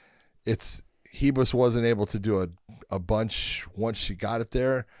stuff?" Hebus wasn't able to do a bunch once she got it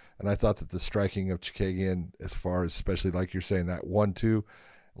there, and I thought that the striking of Chookagian, as far as especially like you're saying that 1-2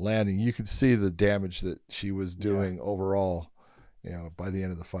 landing, you could see the damage that she was doing overall, you know, by the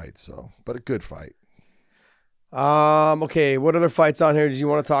end of the fight. So, but a good fight. Okay, what other fights on here did you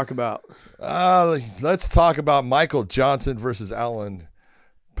want to talk about? Let's talk about Michael Johnson versus Alan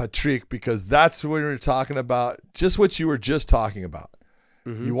Patrick, because that's what we were talking about, just what you were just talking about.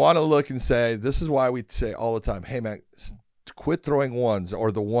 Mm-hmm. You want to look and say, this is why we say all the time, hey man, quit throwing 1s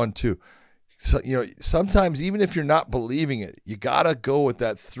or the 1-2. So, you know, sometimes even if you're not believing it, you got to go with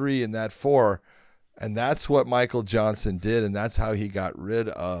that 3 and that 4. And that's what Michael Johnson did. And that's how he got rid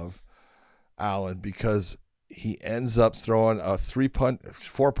of Alan, because he ends up throwing a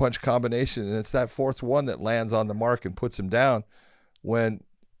 4-punch combination, and it's that 4th one that lands on the mark and puts him down. When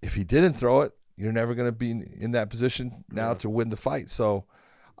if he didn't throw it, you're never going to be in that position now to win the fight. So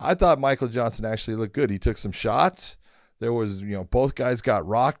I thought Michael Johnson actually looked good. He took some shots. There was, both guys got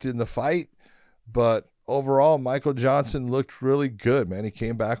rocked in the fight, but overall Michael Johnson looked really good, man. He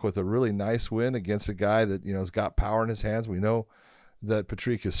came back with a really nice win against a guy that, has got power in his hands. We know that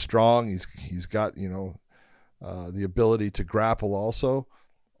Patrick is strong. He's got, the ability to grapple also.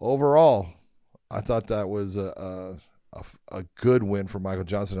 Overall, I thought that was a good win for Michael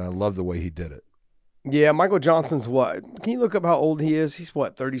Johnson. I love the way he did it. Yeah, Michael Johnson's what? Can you look up how old he is? He's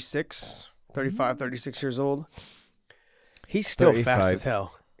what, 36 years old? He's still 35. fast as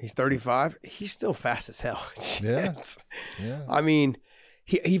hell. He's 35. He's still fast as hell. Yeah. I mean,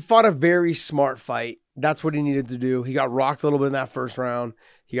 he fought a very smart fight That's what he needed to do. He got rocked a little bit in that first round.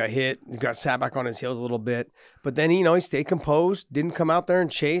 He got hit. He got sat back on his heels a little bit. But then, he stayed composed, didn't come out there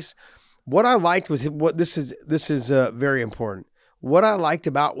and chase. What I liked was this is very important. What I liked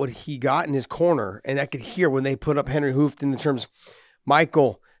about what he got in his corner, and I could hear when they put up Henry Hooft in the terms,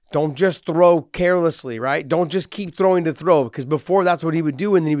 Michael, don't just throw carelessly, right? Don't just keep throwing to throw, because before that's what he would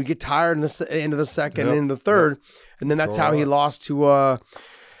do, and then he would get tired in the end of the second and in the third, and then that's how he lost to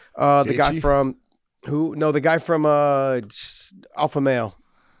the guy from the guy from Alpha Male,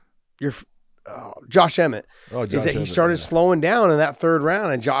 Josh Emmett. He started slowing down in that third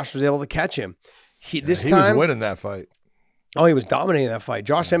round, and Josh was able to catch him. He was winning that fight. Oh, he was dominating that fight.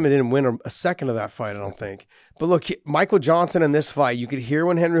 Josh Emmett didn't win a second of that fight, I don't think. But look, Michael Johnson in this fight, you could hear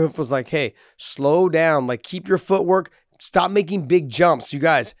when Henry Hooft was like, hey, slow down. Like, keep your footwork. Stop making big jumps. You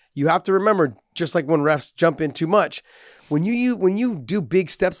guys, you have to remember, just like when refs jump in too much, when you do big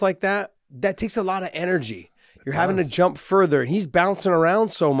steps like that, that takes a lot of energy. You're having to jump further, and he's bouncing around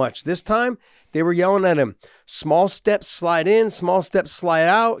so much. This time, they were yelling at him, small steps slide in, small steps slide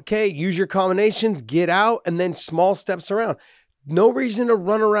out. Okay, use your combinations, get out, and then small steps around. No reason to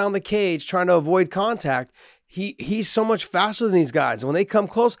run around the cage trying to avoid contact. He's so much faster than these guys. And when they come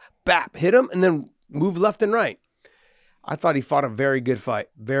close, bap, hit him, and then move left and right. I thought he fought a very good fight.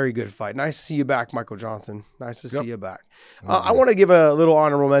 Very good fight. Nice to see you back, Michael Johnson. Nice to see you back. I want to give a little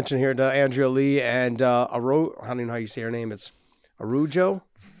honorable mention here to Andrea Lee and I don't even know how you say her name. It's Arujo.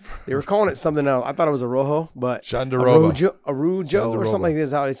 They were calling it something else. I thought it was Arojo, but Shandaroba. Arujo or something like this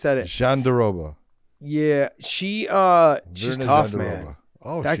is how they said it. Shandaroba. Yeah, she's tough, man.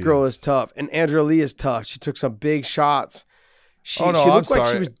 Oh, that girl is tough. And Andrea Lee is tough. She took some big shots. I'm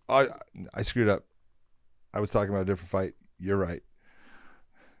sorry. I screwed up. I was talking about a different fight. You're right.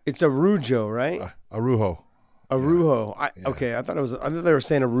 It's Arujo, right? Arujo. Arujo. Yeah. Okay, I thought they were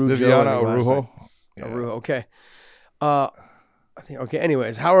saying Arujo. Viviana Arujo. Yeah. Arujo. Okay. I think. Okay.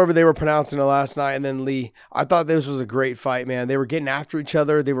 Anyways, however they were pronouncing it last night, and then Lee. I thought this was a great fight, man. They were getting after each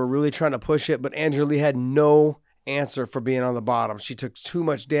other. They were really trying to push it, but Andrea Lee had no answer for being on the bottom. She took too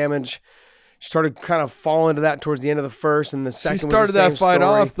much damage. She started kind of falling to that towards the end of the first, and the second. She started was the that fight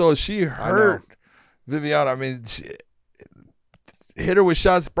story. off though. She hurt Viviana. I mean, she hit her with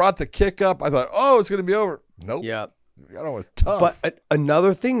shots, brought the kick up. I thought, oh, it's going to be over. Nope. Yeah. Viviana was tough. But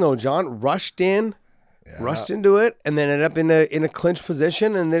another thing though, John, rushed into it, and then ended up in a clinch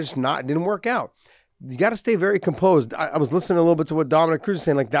position, and didn't work out. You got to stay very composed. I was listening a little bit to what Dominic Cruz was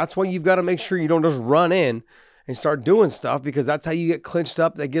saying. Like, that's why you've got to make sure you don't just run in and start doing stuff, because that's how you get clinched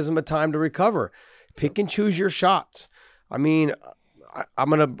up. That gives them a time to recover. Pick and choose your shots. I mean, I'm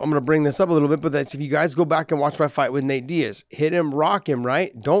gonna bring this up a little bit, but that's if you guys go back and watch my fight with Nate Diaz, hit him, rock him,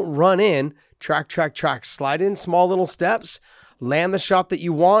 right? Don't run in, track, slide in small little steps, land the shot that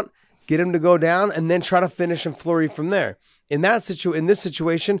you want, get him to go down, and then try to finish and flurry from there. In this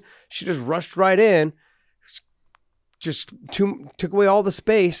situation, she just rushed right in, took away all the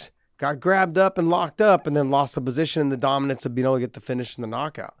space, got grabbed up and locked up, and then lost the position and the dominance of being able to get the finish and the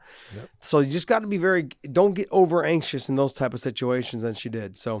knockout. Yep. So you just got to be don't get over anxious in those type of situations, and she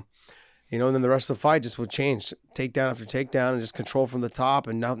did. So, and then the rest of the fight just would change, takedown after takedown, and just control from the top,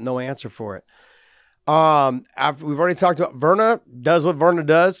 and no answer for it. After we've already talked about Verna does what Verna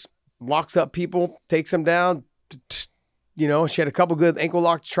does, locks up people, takes them down. She had a couple good ankle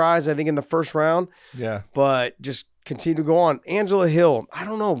lock tries, I think, in the first round. Yeah, but just continue to go on. Angela Hill, I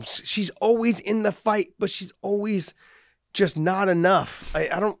don't know. She's always in the fight, but she's always just not enough. I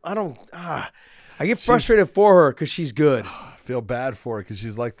get frustrated for her because she's good. I feel bad for her because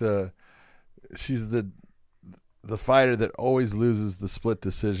she's like she's the fighter that always loses the split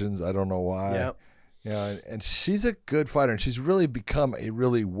decisions. I don't know why. Yep. Yeah, and she's a good fighter, and she's really become a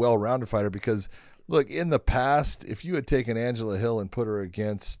really well-rounded fighter because, look, in the past, if you had taken Angela Hill and put her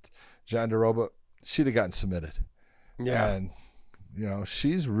against Jandiroba, she'd have gotten submitted. Yeah. And,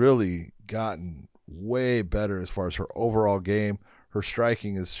 she's really gotten way better as far as her overall game. Her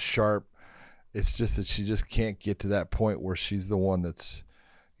striking is sharp. It's just that she just can't get to that point where she's the one that's,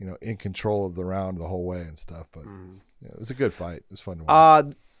 in control of the round the whole way and stuff. But it was a good fight. It was fun to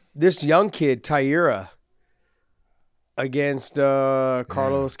watch. This young kid, Taira, against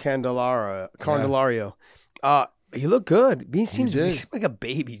Carlos Candelario. He looked good. He seemed like a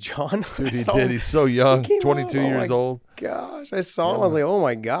baby, John. Dude, he did. He's so young, 22 years old. Gosh, I saw him. I was like, oh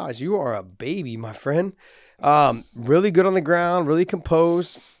my gosh, you are a baby, my friend. Really good on the ground, really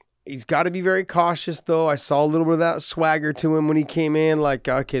composed. He's got to be very cautious, though. I saw a little bit of that swagger to him when he came in. Like,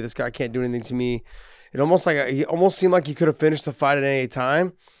 okay, this guy can't do anything to me. He almost seemed like he could have finished the fight at any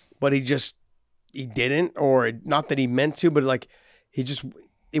time, but he didn't, or not that he meant to, but like he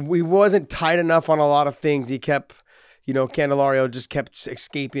he wasn't tight enough on a lot of things. He kept, Candelario just kept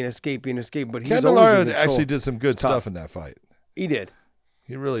escaping. But he Candelario actually did some good stuff in that fight. He did.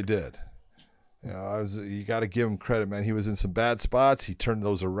 He really did. You got to give him credit, man. He was in some bad spots. He turned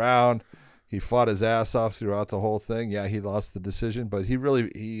those around. He fought his ass off throughout the whole thing. Yeah, he lost the decision, but he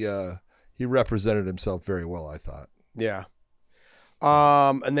represented himself very well, I thought. Yeah.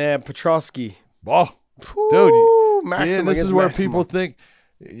 And then Petroski. Oh, dude, this is where people think,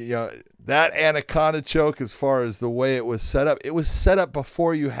 that anaconda choke, as far as the way it was set up, it was set up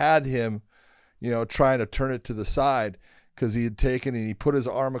before you had him, trying to turn it to the side, because he had taken and he put his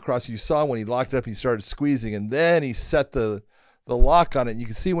arm across. You saw when he locked it up, he started squeezing, and then he set the lock on it. You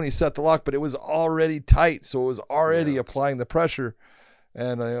can see when he set the lock, but it was already tight, so it was already applying the pressure.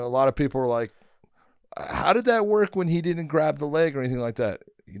 And a lot of people were like, how did that work when he didn't grab the leg or anything like that?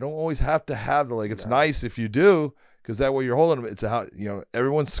 You don't always have to have the leg. It's nice if you do, because that way you're holding him. It's how,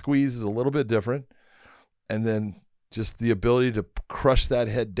 everyone's squeeze is a little bit different. And then just the ability to crush that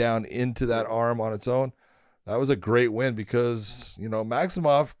head down into that arm on its own. That was a great win, because,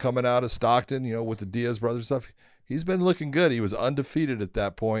 Maximov coming out of Stockton, with the Diaz brothers stuff, he's been looking good. He was undefeated at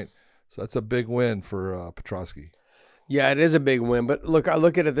that point. So that's a big win for Petroski. Yeah, it is a big win. But look, I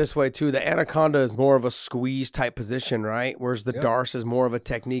look at it this way too. The anaconda is more of a squeeze type position, right? Whereas the Darce is more of a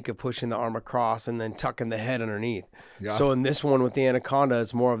technique of pushing the arm across and then tucking the head underneath. Yeah. So in this one with the anaconda,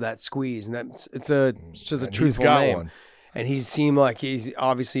 it's more of that squeeze. And it's a truthful name. One. And he seemed like he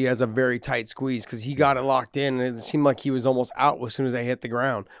obviously has a very tight squeeze, because he got it locked in, and it seemed like he was almost out as soon as they hit the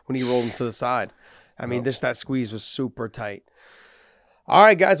ground when he rolled him to the side. I mean, that squeeze was super tight. All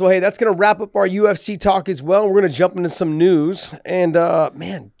right, guys. Well, hey, that's going to wrap up our UFC talk as well. We're going to jump into some news. And,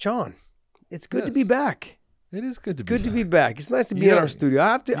 man, John, it's good to be back. It is good. It's good to be back. It's nice to be in our studio. I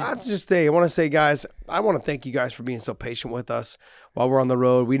have to just say, I want to say, guys, I want to thank you guys for being so patient with us while we're on the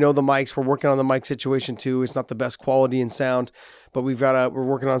road. We know the mics. We're working on the mic situation too. It's not the best quality and sound, but we're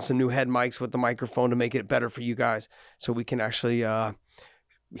working on some new head mics with the microphone to make it better for you guys, so we can actually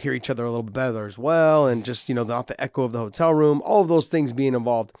hear each other a little bit better as well, and just, not the echo of the hotel room, all of those things being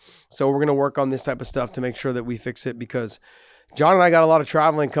involved. So we're going to work on this type of stuff to make sure that we fix it, because John and I got a lot of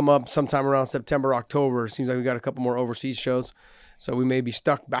traveling come up sometime around September, October. Seems like we got a couple more overseas shows, so we may be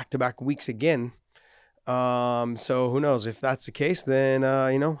stuck back-to-back weeks again. So who knows? If that's the case, then,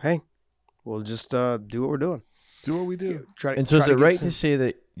 hey, we'll just do what we're doing. Do what we do. So is it right to say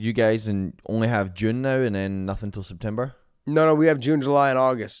that you guys only have June now and then nothing till September? No, we have June, July, and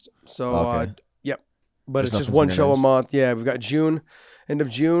August. So, okay. Yep. But it's just one show a month. Yeah, we've got June, end of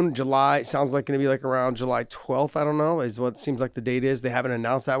June, July. Sounds like going to be like around July 12th. I don't know, is what it seems like the date is. They haven't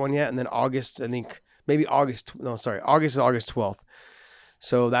announced that one yet. And then August, I think maybe August. No, sorry. August is August 12th.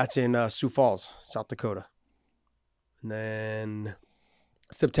 So that's in Sioux Falls, South Dakota. And then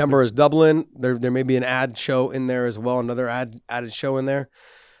September is Dublin. There may be an ad show in there as well. Another added show in there.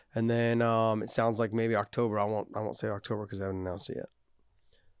 And then it sounds like maybe October. I won't say October because I haven't announced it yet.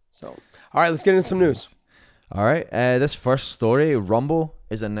 So, all right, let's get into some news. All right, this first story, Rumble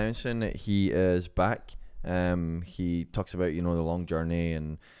is announcing that he is back. He talks about, the long journey,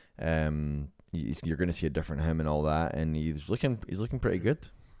 and you're going to see a different him and all that, and he's looking pretty good.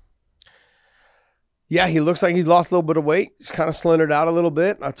 Yeah, he looks like he's lost a little bit of weight. He's kind of slendered out a little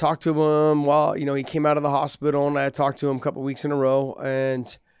bit. I talked to him while, he came out of the hospital, and I talked to him a couple weeks in a row,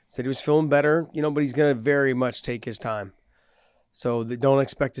 and said he was feeling better, but he's going to very much take his time. So don't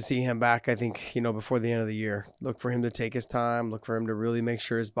expect to see him back, I think, before the end of the year. Look for him to take his time. Look for him to really make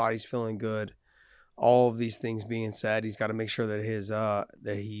sure his body's feeling good. All of these things being said, he's got to make sure that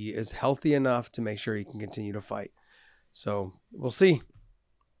that he is healthy enough to make sure he can continue to fight. So we'll see.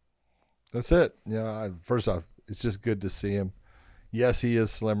 That's it. First off, it's just good to see him. Yes, he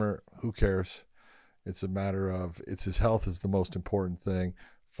is slimmer. Who cares? It's a matter of his health is the most important thing.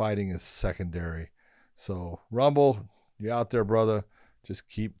 Fighting is secondary. So, Rumble, you're out there, brother. Just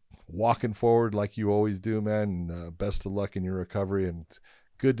keep walking forward like you always do, man. And, best of luck in your recovery. And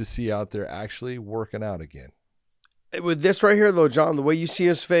good to see you out there actually working out again. With this right here, though, John, the way you see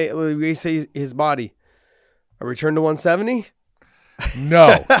his face, the way you see his body, a return to 170?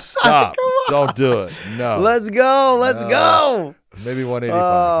 No, stop. Don't do it. No. Let's go. Let's go. Maybe 185.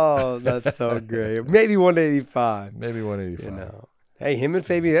 Oh, that's so great. Maybe 185. Maybe 185. Hey, him and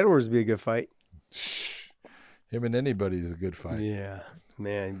Fabian Edwards would be a good fight. Him and anybody is a good fight. Yeah,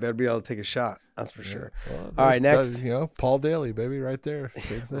 man, you better be able to take a shot. That's for sure. Well, all right, next. Paul Daly, baby, right there.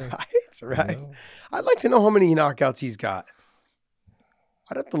 Same thing. Right. I'd like to know how many knockouts he's got.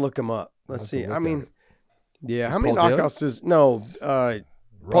 I'd have to look him up. Let's see. How many knockouts does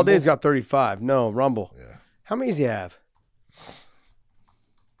Paul Daly's got 35. No, Rumble. Yeah. How many does he have?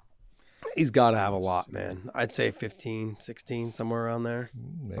 He's got to have a lot, man. I'd say 15, 16, somewhere around there.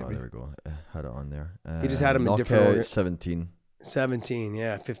 Maybe. Oh, there we go. Had it on there. He just had him in knockout, different order. 17. 17,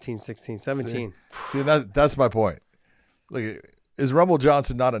 yeah, 15, 16, 17. See, that's my point. Look, is Rumble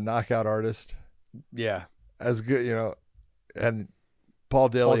Johnson not a knockout artist? Yeah. As good, and Paul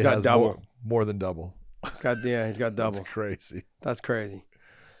Daly got has double. more than double. He's got double. That's crazy. That's crazy.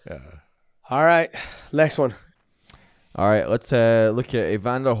 Yeah. All right, next one. All right, let's look at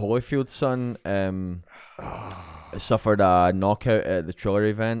Evander Holyfield's son. Suffered a knockout at the Triller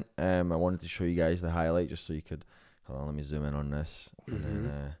event. I wanted to show you guys the highlight just so you could. Hold on, let me zoom in on this and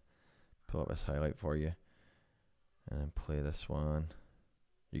then pull up this highlight for you, and then play this one.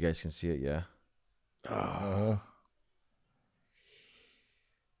 You guys can see it, yeah.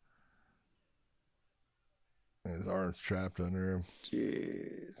 His arms trapped under him.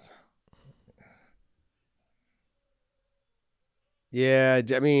 Jeez. Yeah,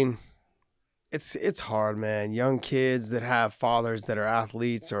 I mean, it's hard, man. Young kids that have fathers that are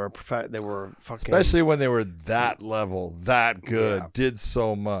athletes or that were fucking. Especially when they were that level, that good, did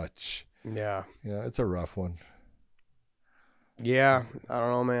so much. Yeah. Yeah, it's a rough one. Yeah, I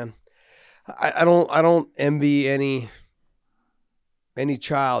don't know, man. I don't envy any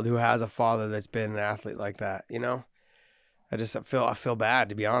child who has a father that's been an athlete like that, I feel bad,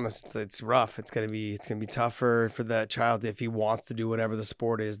 to be honest. It's rough. It's gonna be tough for that child if he wants to do whatever the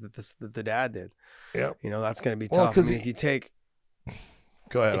sport is that the dad did. Yeah. That's gonna be tough. I mean, if you take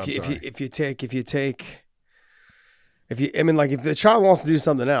Go ahead. if the child wants to do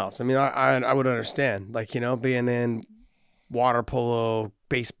something else, I mean, I would understand, being in water polo,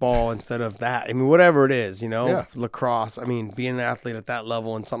 baseball instead of that. I mean, whatever it is, lacrosse. I mean, being an athlete at that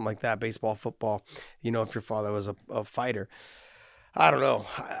level and something like that, baseball, football, if your father was a fighter. I don't know.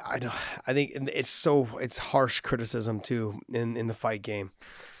 I think it's harsh criticism too in the fight game.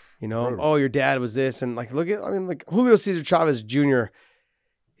 Oh, your dad was this, and Julio Cesar Chavez Jr.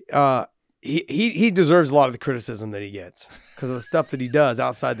 He deserves a lot of the criticism that he gets because of the stuff that he does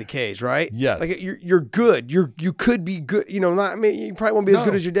outside the cage, right? Yes. You're good. You could be good. You probably won't be as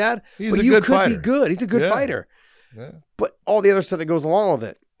good as your dad. He's but a you good could fighter. be good. He's a good fighter. Yeah. But all the other stuff that goes along with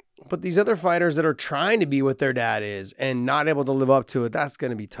it. But these other fighters that are trying to be what their dad is and not able to live up to it, that's going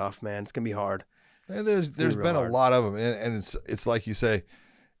to be tough, man. It's going to be hard. And there's been a lot of them, and it's like you say,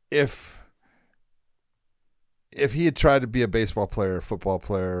 if he had tried to be a baseball player, football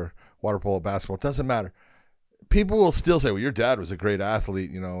player, water polo, basketball, it doesn't matter. People will still say, well, your dad was a great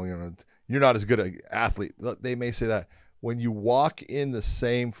athlete. You're not as good an athlete. They may say that. When you walk in the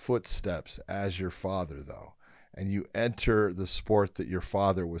same footsteps as your father, though, and you enter the sport that your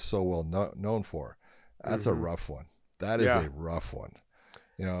father was so well known for, that's a rough one. That is a rough one.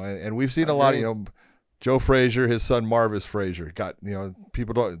 And we've seen a lot of, Joe Frazier, his son Marvis Frazier, got,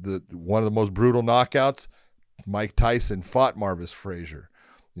 people don't, one of the most brutal knockouts, Mike Tyson fought Marvis Frazier,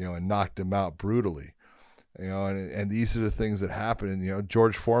 and knocked him out brutally. And these are the things that happen. And,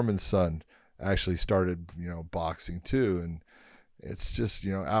 George Foreman's son actually started, boxing too. And it's just,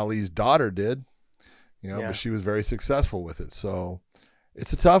 Ali's daughter did, but she was very successful with it. So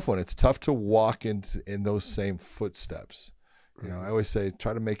it's a tough one. It's tough to walk in those same footsteps. I always say,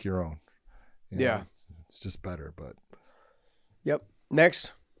 try to make your own. It's just better, but. Yep.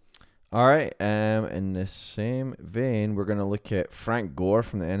 Next. All right. In the same vein, we're going to look at Frank Gore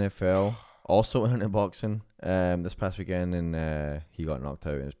from the NFL. Also in boxing this past weekend, and he got knocked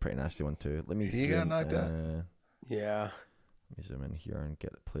out. It was a pretty nasty one too. He got knocked out. Yeah. Let me zoom in here and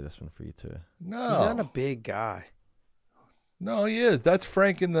play this one for you too. No, he's not a big guy. No, he is. That's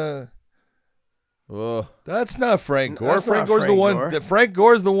Frank in the. Oh, that's not Frank Gore. That's Frank not Gore's Frank the one. Gore. Frank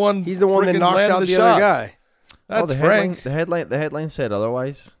Gore's the one. He's the one that knocks out the shots. other guy. That's Frank. Frank. The headline said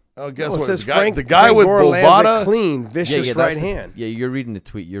otherwise. Oh, guess It what? says The Frank guy with Gore lands Bovada. a clean, vicious that's right the- hand. Yeah, you're reading the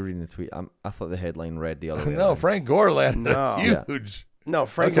tweet. I thought the headline read the other way. No, around. Frank Gore landed No. huge. No,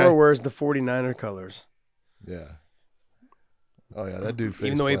 Frank Okay. Gore wears the 49er colors. Yeah. Oh yeah, that dude.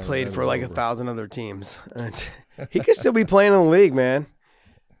 Even though he face-planted, played that for was like over. 1,000 other teams. And he could still be playing in the league, man.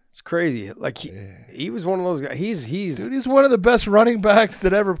 It's crazy. Like he was one of those guys. He's Dude, he's one of the best running backs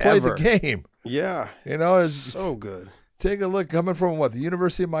that ever played Ever. the game. yeah, It's so good. take a look, coming from the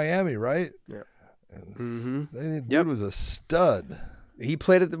University of Miami, right? Yeah. Dude was a stud. He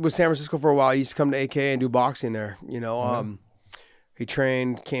played with San Francisco for a while. He used to come to AK and do boxing there. He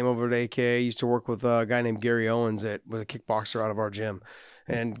trained, came over to AK. Used to work with a guy named Gary Owens that was a kickboxer out of our gym,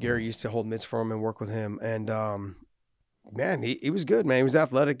 and Gary used to hold mitts for him and work with him. And man, he was good, man. He was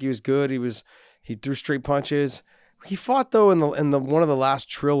athletic. He was good. He threw straight punches. He fought though in the one of the last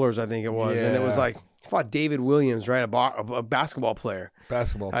Trillers, I think it was, and it was Yeah. like fought David Williams, right? A basketball player.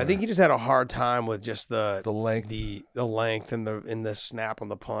 I think he just had a hard time with just the length, the length, and the snap on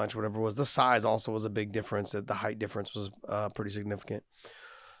the punch, whatever it was. The size also was a big difference. The height difference was pretty significant.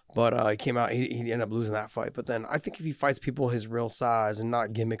 But he came out. He ended up losing that fight. But then I think if he fights people his real size and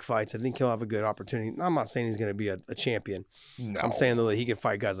not gimmick fights, I think he'll have a good opportunity. I'm not saying he's going to be a champion. No. I'm saying though that he can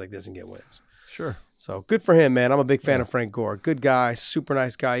fight guys like this and get wins. Sure. So good for him, man. I'm a big fan of Frank Gore. Good guy, super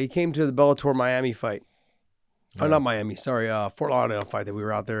nice guy. He came to the Bellator Miami fight. Yeah. Oh, not Miami. Sorry, Fort Lauderdale fight that we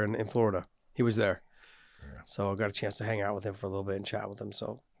were out there in Florida. He was there. Yeah. So I got a chance to hang out with him for a little bit and chat with him.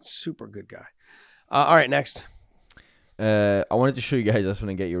 So super good guy. All right, next. I wanted to show you guys this one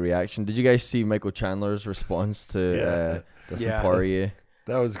and get your reaction. Did you guys see Michael Chandler's response to Dustin Poirier?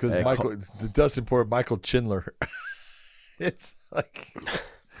 That was because Dustin Poirier, Michael Chandler. It's like...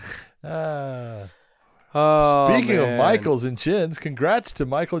 Speaking of Michaels and chins, congrats to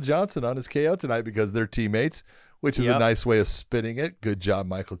Michael Johnson on his KO tonight because they're teammates, which is a nice way of spinning it. Good job,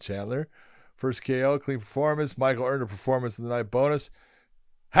 Michael Chandler. First KO, clean performance. Michael earned a performance in the night bonus.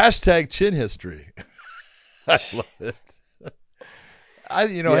 # chin history. I love it.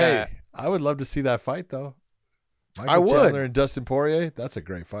 Hey, I would love to see that fight though. Michael Chandler and Dustin Poirier, that's a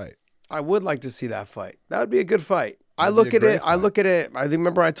great fight. I would like to see that fight. That would be a good fight. I look at it. I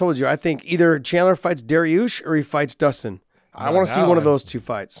remember I told you. I think either Chandler fights Dariush or he fights Dustin. I want to see one of those two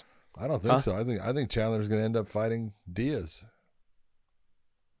fights. I don't think so. I think Chandler's going to end up fighting Diaz.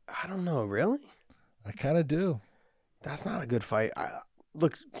 I don't know. Really? I kind of do. That's not a good fight.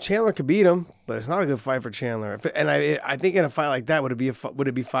 Look, Chandler could beat him, but it's not a good fight for Chandler. I think in a fight like that, would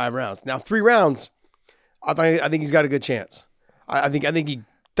it be 5 rounds? Now 3 rounds. I think he's got a good chance. I think he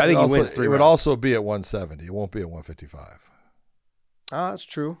wins 3 rounds. It would also be at 170. It won't be at 155. That's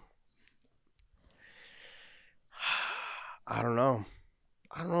true. I don't know,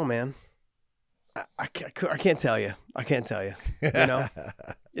 man. I can't tell you. You know,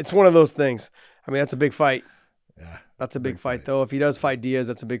 it's one of those things. I mean, that's a big fight. Yeah, that's a big fight, though. If he does fight Diaz,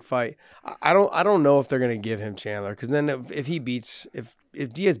 that's a big fight. I don't know if they're gonna give him Chandler because then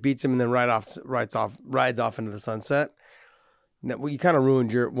if Diaz beats him and then rides off into the sunset, you kind of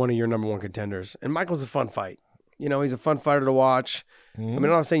ruined one of your number one contenders. And Michael's a fun fight. You know, he's a fun fighter to watch. Mm-hmm. I mean,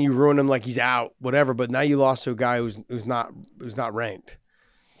 I'm not saying you ruined him like he's out, whatever. But now you lost to a guy who's not ranked.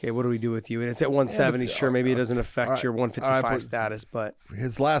 Okay, what do we do with you? And it's at 170. Sure, maybe it doesn't affect your 155 status, but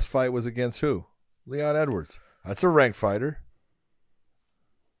his last fight was against who? Leon Edwards. That's a ranked fighter.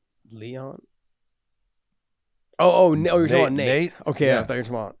 Leon. Oh, you're talking about Nate. Okay, yeah. I thought you were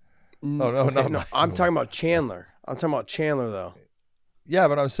talking about. No. I'm talking about Chandler. I'm talking about Chandler, though. Yeah,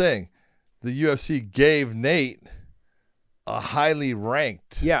 but I'm saying the UFC gave Nate a highly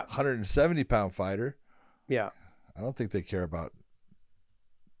ranked 170-pound fighter. Yeah. I don't think they care about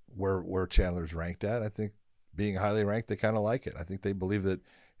where Chandler's ranked at. I think being highly ranked, they kind of like it. I think they believe that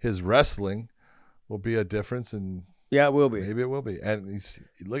his wrestling will be a difference. And yeah, it will be. Maybe it will be. And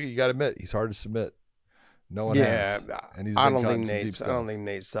you got to admit, he's hard to submit. No one has. And he's I don't think Nate's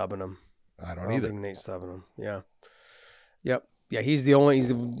subbing him. I don't either. Think Nate's subbing him. Yeah. Yep. Yeah, he's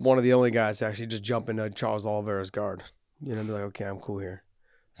one of the only guys to actually just jump into Charles Oliveira's guard. You know, be like, okay, I'm cool here.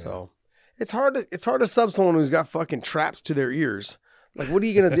 So it's hard to sub someone who's got fucking traps to their ears. Like, what are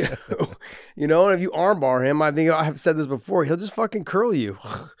you gonna do? You know, and if you armbar him, I think I have said this before, he'll just fucking curl you.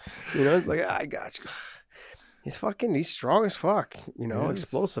 You know, like, I got you. He's strong as fuck. You know,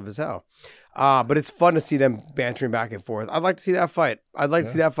 explosive as hell. But it's fun to see them bantering back and forth. I'd like to see that fight. I'd like to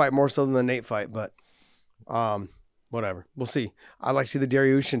see that fight more so than the Nate fight, but whatever. We'll see. I'd like to see the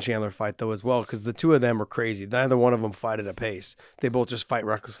Dariush and Chandler fight, though, as well, because the two of them are crazy. Neither one of them fight at a pace. They both just fight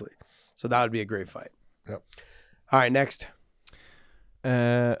recklessly. So that would be a great fight. Yep. All right, next.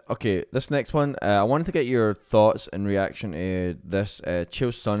 Okay, this next one, I wanted to get your thoughts and reaction to this. Chael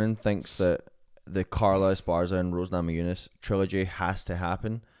Sonnen thinks that the Carla Esparza and Rose Namajunas trilogy has to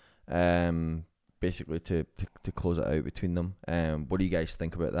happen, basically to close it out between them. What do you guys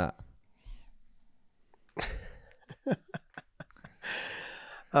think about that?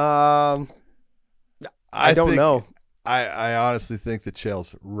 I don't know. I honestly think that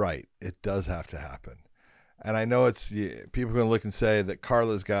Chael's right. It does have to happen. And I know people are going to look and say that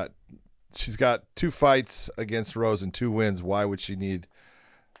Carla's she's got 2 fights against Rose and 2 wins. Why would she need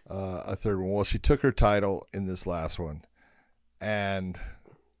a third one? Well, she took her title in this last one, and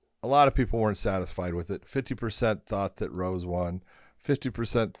a lot of people weren't satisfied with it. 50% thought that Rose won.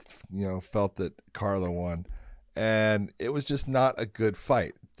 50%, felt that Carla won, and it was just not a good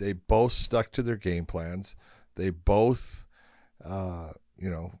fight. They both stuck to their game plans. They both,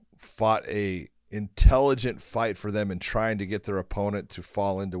 fought a intelligent fight for them and trying to get their opponent to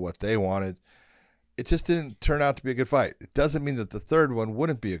fall into what they wanted. it just didn't turn out to be a good fight. It doesn't mean that the third one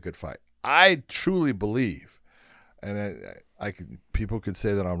wouldn't be a good fight. I truly believe, and people could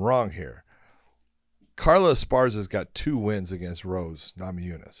say that I'm wrong here, Carla Esparza's got 2 wins against Rose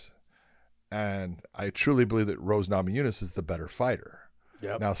Namajunas. And I truly believe that Rose Namajunas is the better fighter.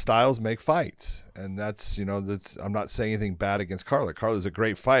 Yep. Now, styles make fights. And that's I'm not saying anything bad against Carla. Carla's a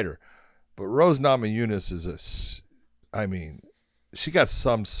great fighter. But Rose Namajunas is she got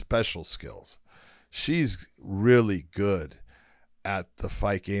some special skills. She's really good at the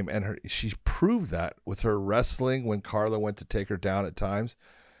fight game. And she proved that with her wrestling when Carla went to take her down at times,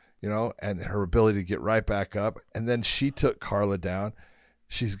 and her ability to get right back up. And then she took Carla down.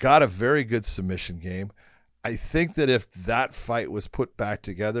 She's got a very good submission game. I think that if that fight was put back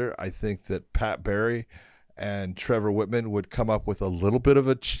together, I think that Pat Barry and Trevor Whitman would come up with a little bit of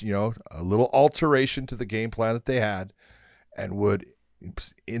a little alteration to the game plan that they had, and would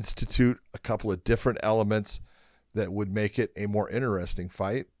institute a couple of different elements that would make it a more interesting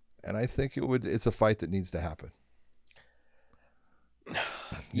fight. And I think it's a fight that needs to happen.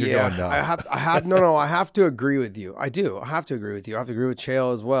 I have to agree with you. I do. I have to agree with you. I have to agree with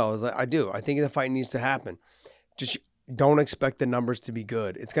Chael as well. I do. I think the fight needs to happen. Just don't expect the numbers to be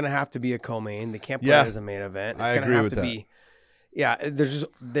good. It's going to have to be a co-main. They can't put it as a main event. It's going to have to be. Yeah, there's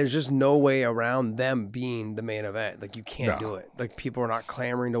just no way around them being the main event. Like, you can't do it. Like, people are not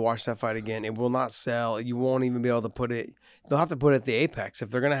clamoring to watch that fight again. It will not sell. You won't even be able to put it. They'll have to put it at the Apex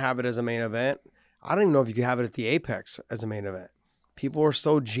if they're going to have it as a main event. I don't even know if you could have it at the Apex as a main event. People are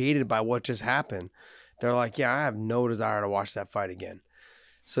so jaded by what just happened. They're like, yeah, I have no desire to watch that fight again.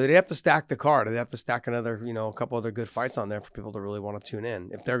 So they have to stack the card. They have to stack another, a couple other good fights on there for people to really want to tune in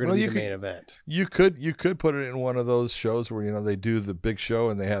if they're going to be the main event. You could put it in one of those shows where, they do the big show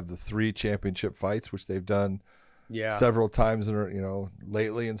and they have the 3 championship fights, which they've done several times,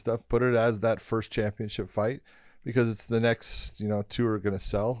 lately and stuff. Put it as that first championship fight because it's the next, 2 are going to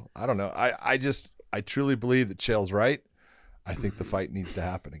sell. I don't know. I truly believe that Chael's right. I think the fight needs to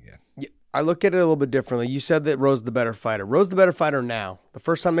happen again. Yeah, I look at it a little bit differently. You said that Rose the better fighter. Rose the better fighter now. The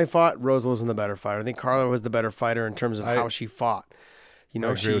first time they fought, Rose wasn't the better fighter. I think Carla was the better fighter in terms of how she fought. I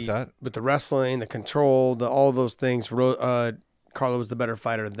agree with that. With the wrestling, the control, all those things, Carla was the better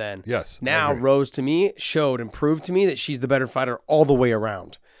fighter then. Yes. Now, Rose, to me, showed and proved to me that she's the better fighter all the way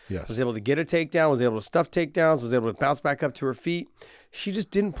around. Yes. Was able to get a takedown, was able to stuff takedowns, was able to bounce back up to her feet. She just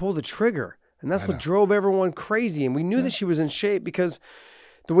didn't pull the trigger. And that's what drove everyone crazy. And we knew that she was in shape because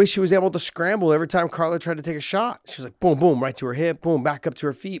the way she was able to scramble every time Carla tried to take a shot. She was like, boom, boom, right to her hip, boom, back up to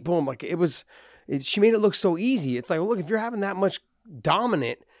her feet, boom. Like she made it look so easy. It's like, well, look, if you're having that much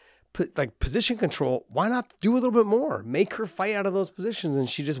dominant position control, why not do a little bit more? Make her fight out of those positions. And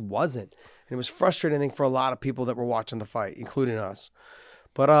she just wasn't. And it was frustrating, I think, for a lot of people that were watching the fight, including us.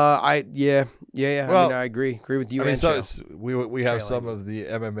 But Well, I agree with you. We have some of the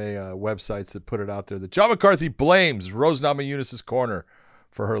MMA websites that put it out there that John McCarthy blames Rose Namajunas' corner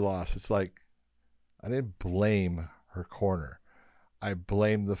for her loss. It's like, I didn't blame her corner. I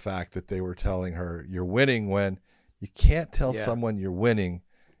blamed the fact that they were telling her you're winning when you can't tell someone you're winning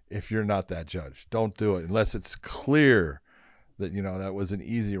if you're not that judge. Don't do it unless it's clear that that was an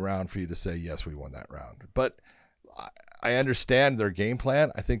easy round for you to say yes, we won that round. But I understand their game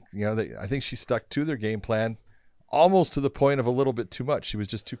plan. I think I think she stuck to their game plan almost to the point of a little bit too much. She was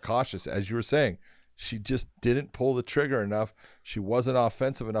just too cautious, as you were saying. She just didn't pull the trigger enough. She wasn't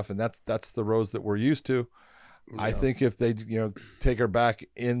offensive enough, and that's the Rose that we're used to. Yeah. I think if they take her back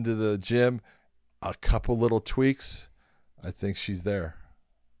into the gym, a couple little tweaks, I think she's there.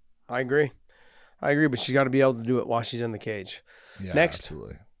 I agree, but she's got to be able to do it while she's in the cage. Yeah, next.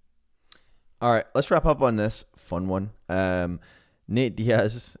 Absolutely. All right, let's wrap up on this fun one. Nate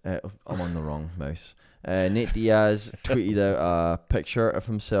Diaz, I'm on the wrong mouse. Nate Diaz tweeted out a picture of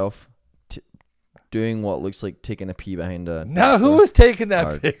himself doing what looks like taking a pee behind a... Now, who was taking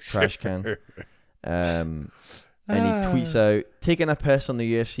that picture? Trash can. And he tweets out, taking a piss on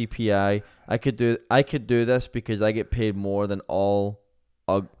the UFC PI. I could do this because I get paid more than all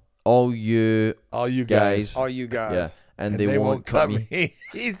you guys. Yeah. And they won't cut me.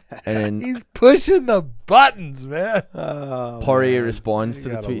 He's pushing the buttons, man. Poirier responds to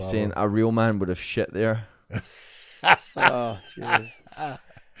the tweet saying, a real man would have shit there. Oh, jeez.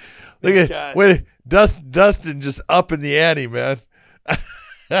 Look at Dustin just up in the ante, man.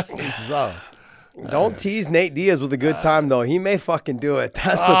 Don't tease Nate Diaz with a good time, though. He may fucking do it.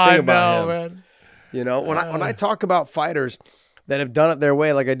 That's the thing about him. Man. When I talk about fighters that have done it their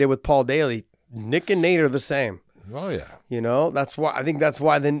way, like I did with Paul Daly, Nick and Nate are the same. Oh yeah. You know, that's why I think that's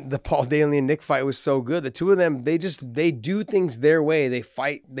why the Paul Daly and Nick fight was so good. The two of them, they do things their way. They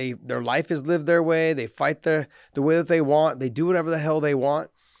fight. Their life is lived their way. They fight the way that they want. They do whatever the hell they want.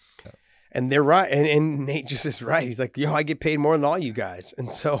 Yeah. And they're right. And Nate just is right. He's like, yo, I get paid more than all you guys.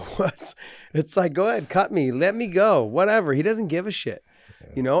 And so it's like, go ahead, cut me, let me go, whatever. He doesn't give a shit. Yeah.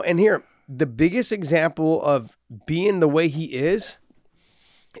 You know. And here, the biggest example of being the way he is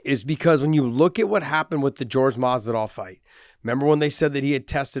because when you look at what happened with the George Masvidal fight, remember when they said that he had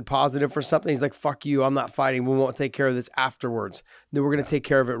tested positive for something? He's like, fuck you, I'm not fighting. We won't take care of this afterwards. No, we're going to take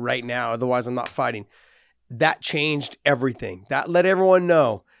care of it right now. Otherwise, I'm not fighting. That changed everything. That let everyone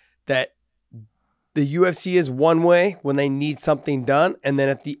know that the UFC is one way when they need something done, and then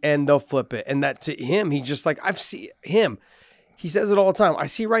at the end, they'll flip it. And that to him, he just like, I've seen him. He says it all the time. I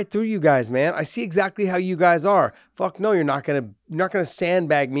see right through you guys, man. I see exactly how you guys are. Fuck no, you're not gonna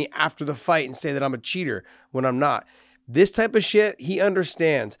sandbag me after the fight and say that I'm a cheater when I'm not. This type of shit, he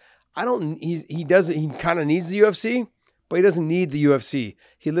understands. He kind of needs the UFC, but he doesn't need the UFC.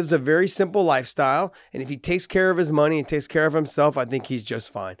 He lives a very simple lifestyle, and if he takes care of his money and takes care of himself, I think he's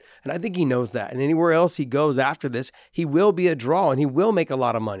just fine. And I think he knows that. And anywhere else he goes after this, he will be a draw and he will make a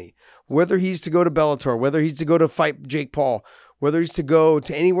lot of money. Whether he's to go to Bellator, whether he's to go to fight Jake Paul, whether he's to go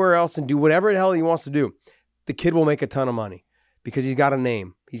to anywhere else and do whatever the hell he wants to do, the kid will make a ton of money because he's got a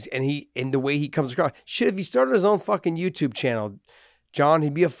name. And the way he comes across. Shit, if he started his own fucking YouTube channel, John,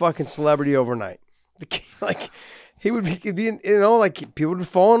 he'd be a fucking celebrity overnight. The kid, like, he'd be, you know, like people would be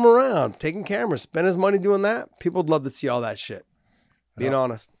following him around, taking cameras, spend his money doing that. People would love to see all that shit. Being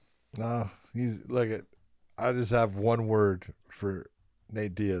honest. No, I just have one word for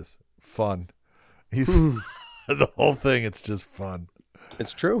Nate Diaz: fun. He's the whole thing. It's just fun.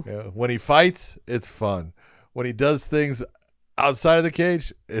 It's true. Yeah. When he fights, it's fun. When he does things outside of the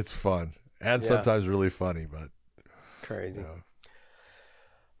cage, it's fun and sometimes really funny. But crazy.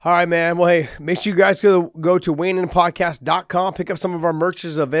 All right, man. Well, hey, make sure you guys go to WeighingInPodcast.com. Pick up some of our merch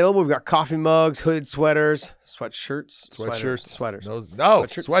is available. We've got coffee mugs, hooded sweaters, sweatshirts. Sweatshirts. No,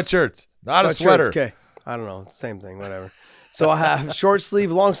 sweatshirts. Not a sweater. Okay. I don't know. Same thing. Whatever. So I have short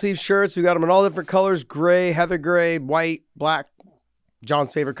sleeve, long sleeve shirts. We got them in all different colors: gray, heather gray, white, black.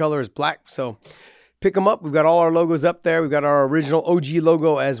 John's favorite color is black. So pick them up. We've got all our logos up there. We've got our original OG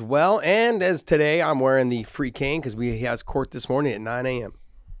logo as well. And as today, I'm wearing the Free Cane because he has court this morning at 9 a.m.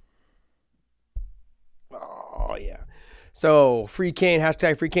 Oh, yeah. So Free Cane,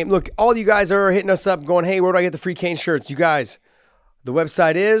 hashtag Free Cane. Look, all you guys are hitting us up going, hey, where do I get the Free Cane shirts? You guys, the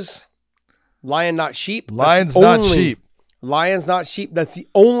website is Lion Not Sheep. Lions Not Sheep. Lions Not Sheep. That's the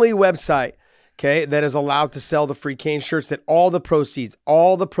only website, okay, that is allowed to sell the Free Cane shirts, that all the proceeds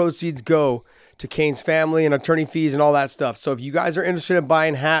go to Kane's family and attorney fees and all that stuff. So if you guys are interested in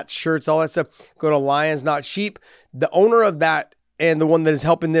buying hats, shirts, all that stuff, go to Lions Not Sheep. The owner of that and the one that is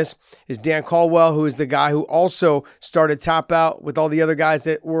helping this is Dan Caldwell, who is the guy who also started Tap Out with all the other guys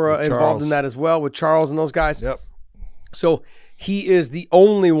that were involved in that as well, with Charles and those guys. Yep. So he is the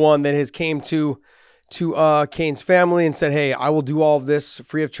only one that has came to Kane's family and said, hey, I will do all of this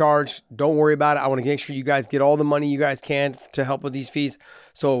free of charge. Don't worry about it. I want to make sure you guys get all the money you guys can to help with these fees.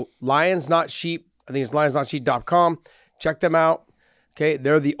 So Lions Not Sheep, I think it's lionsnotsheep.com. Check them out. Okay,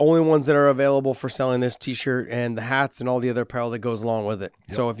 they're the only ones that are available for selling this t-shirt and the hats and all the other apparel that goes along with it.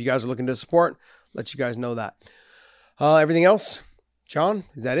 Yep. So if you guys are looking to support, let you guys know that. Everything else, John,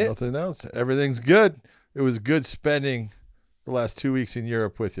 is that it? Nothing else. Everything's good. It was good spending the last 2 weeks in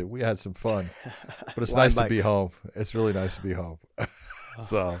Europe with you. We had some fun, but it's nice to be home. It's really nice to be home.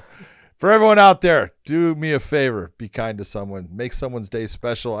 So for everyone out there, do me a favor. Be kind to someone. Make someone's day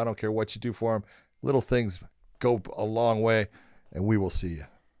special. I don't care what you do for them. Little things go a long way, and we will see you.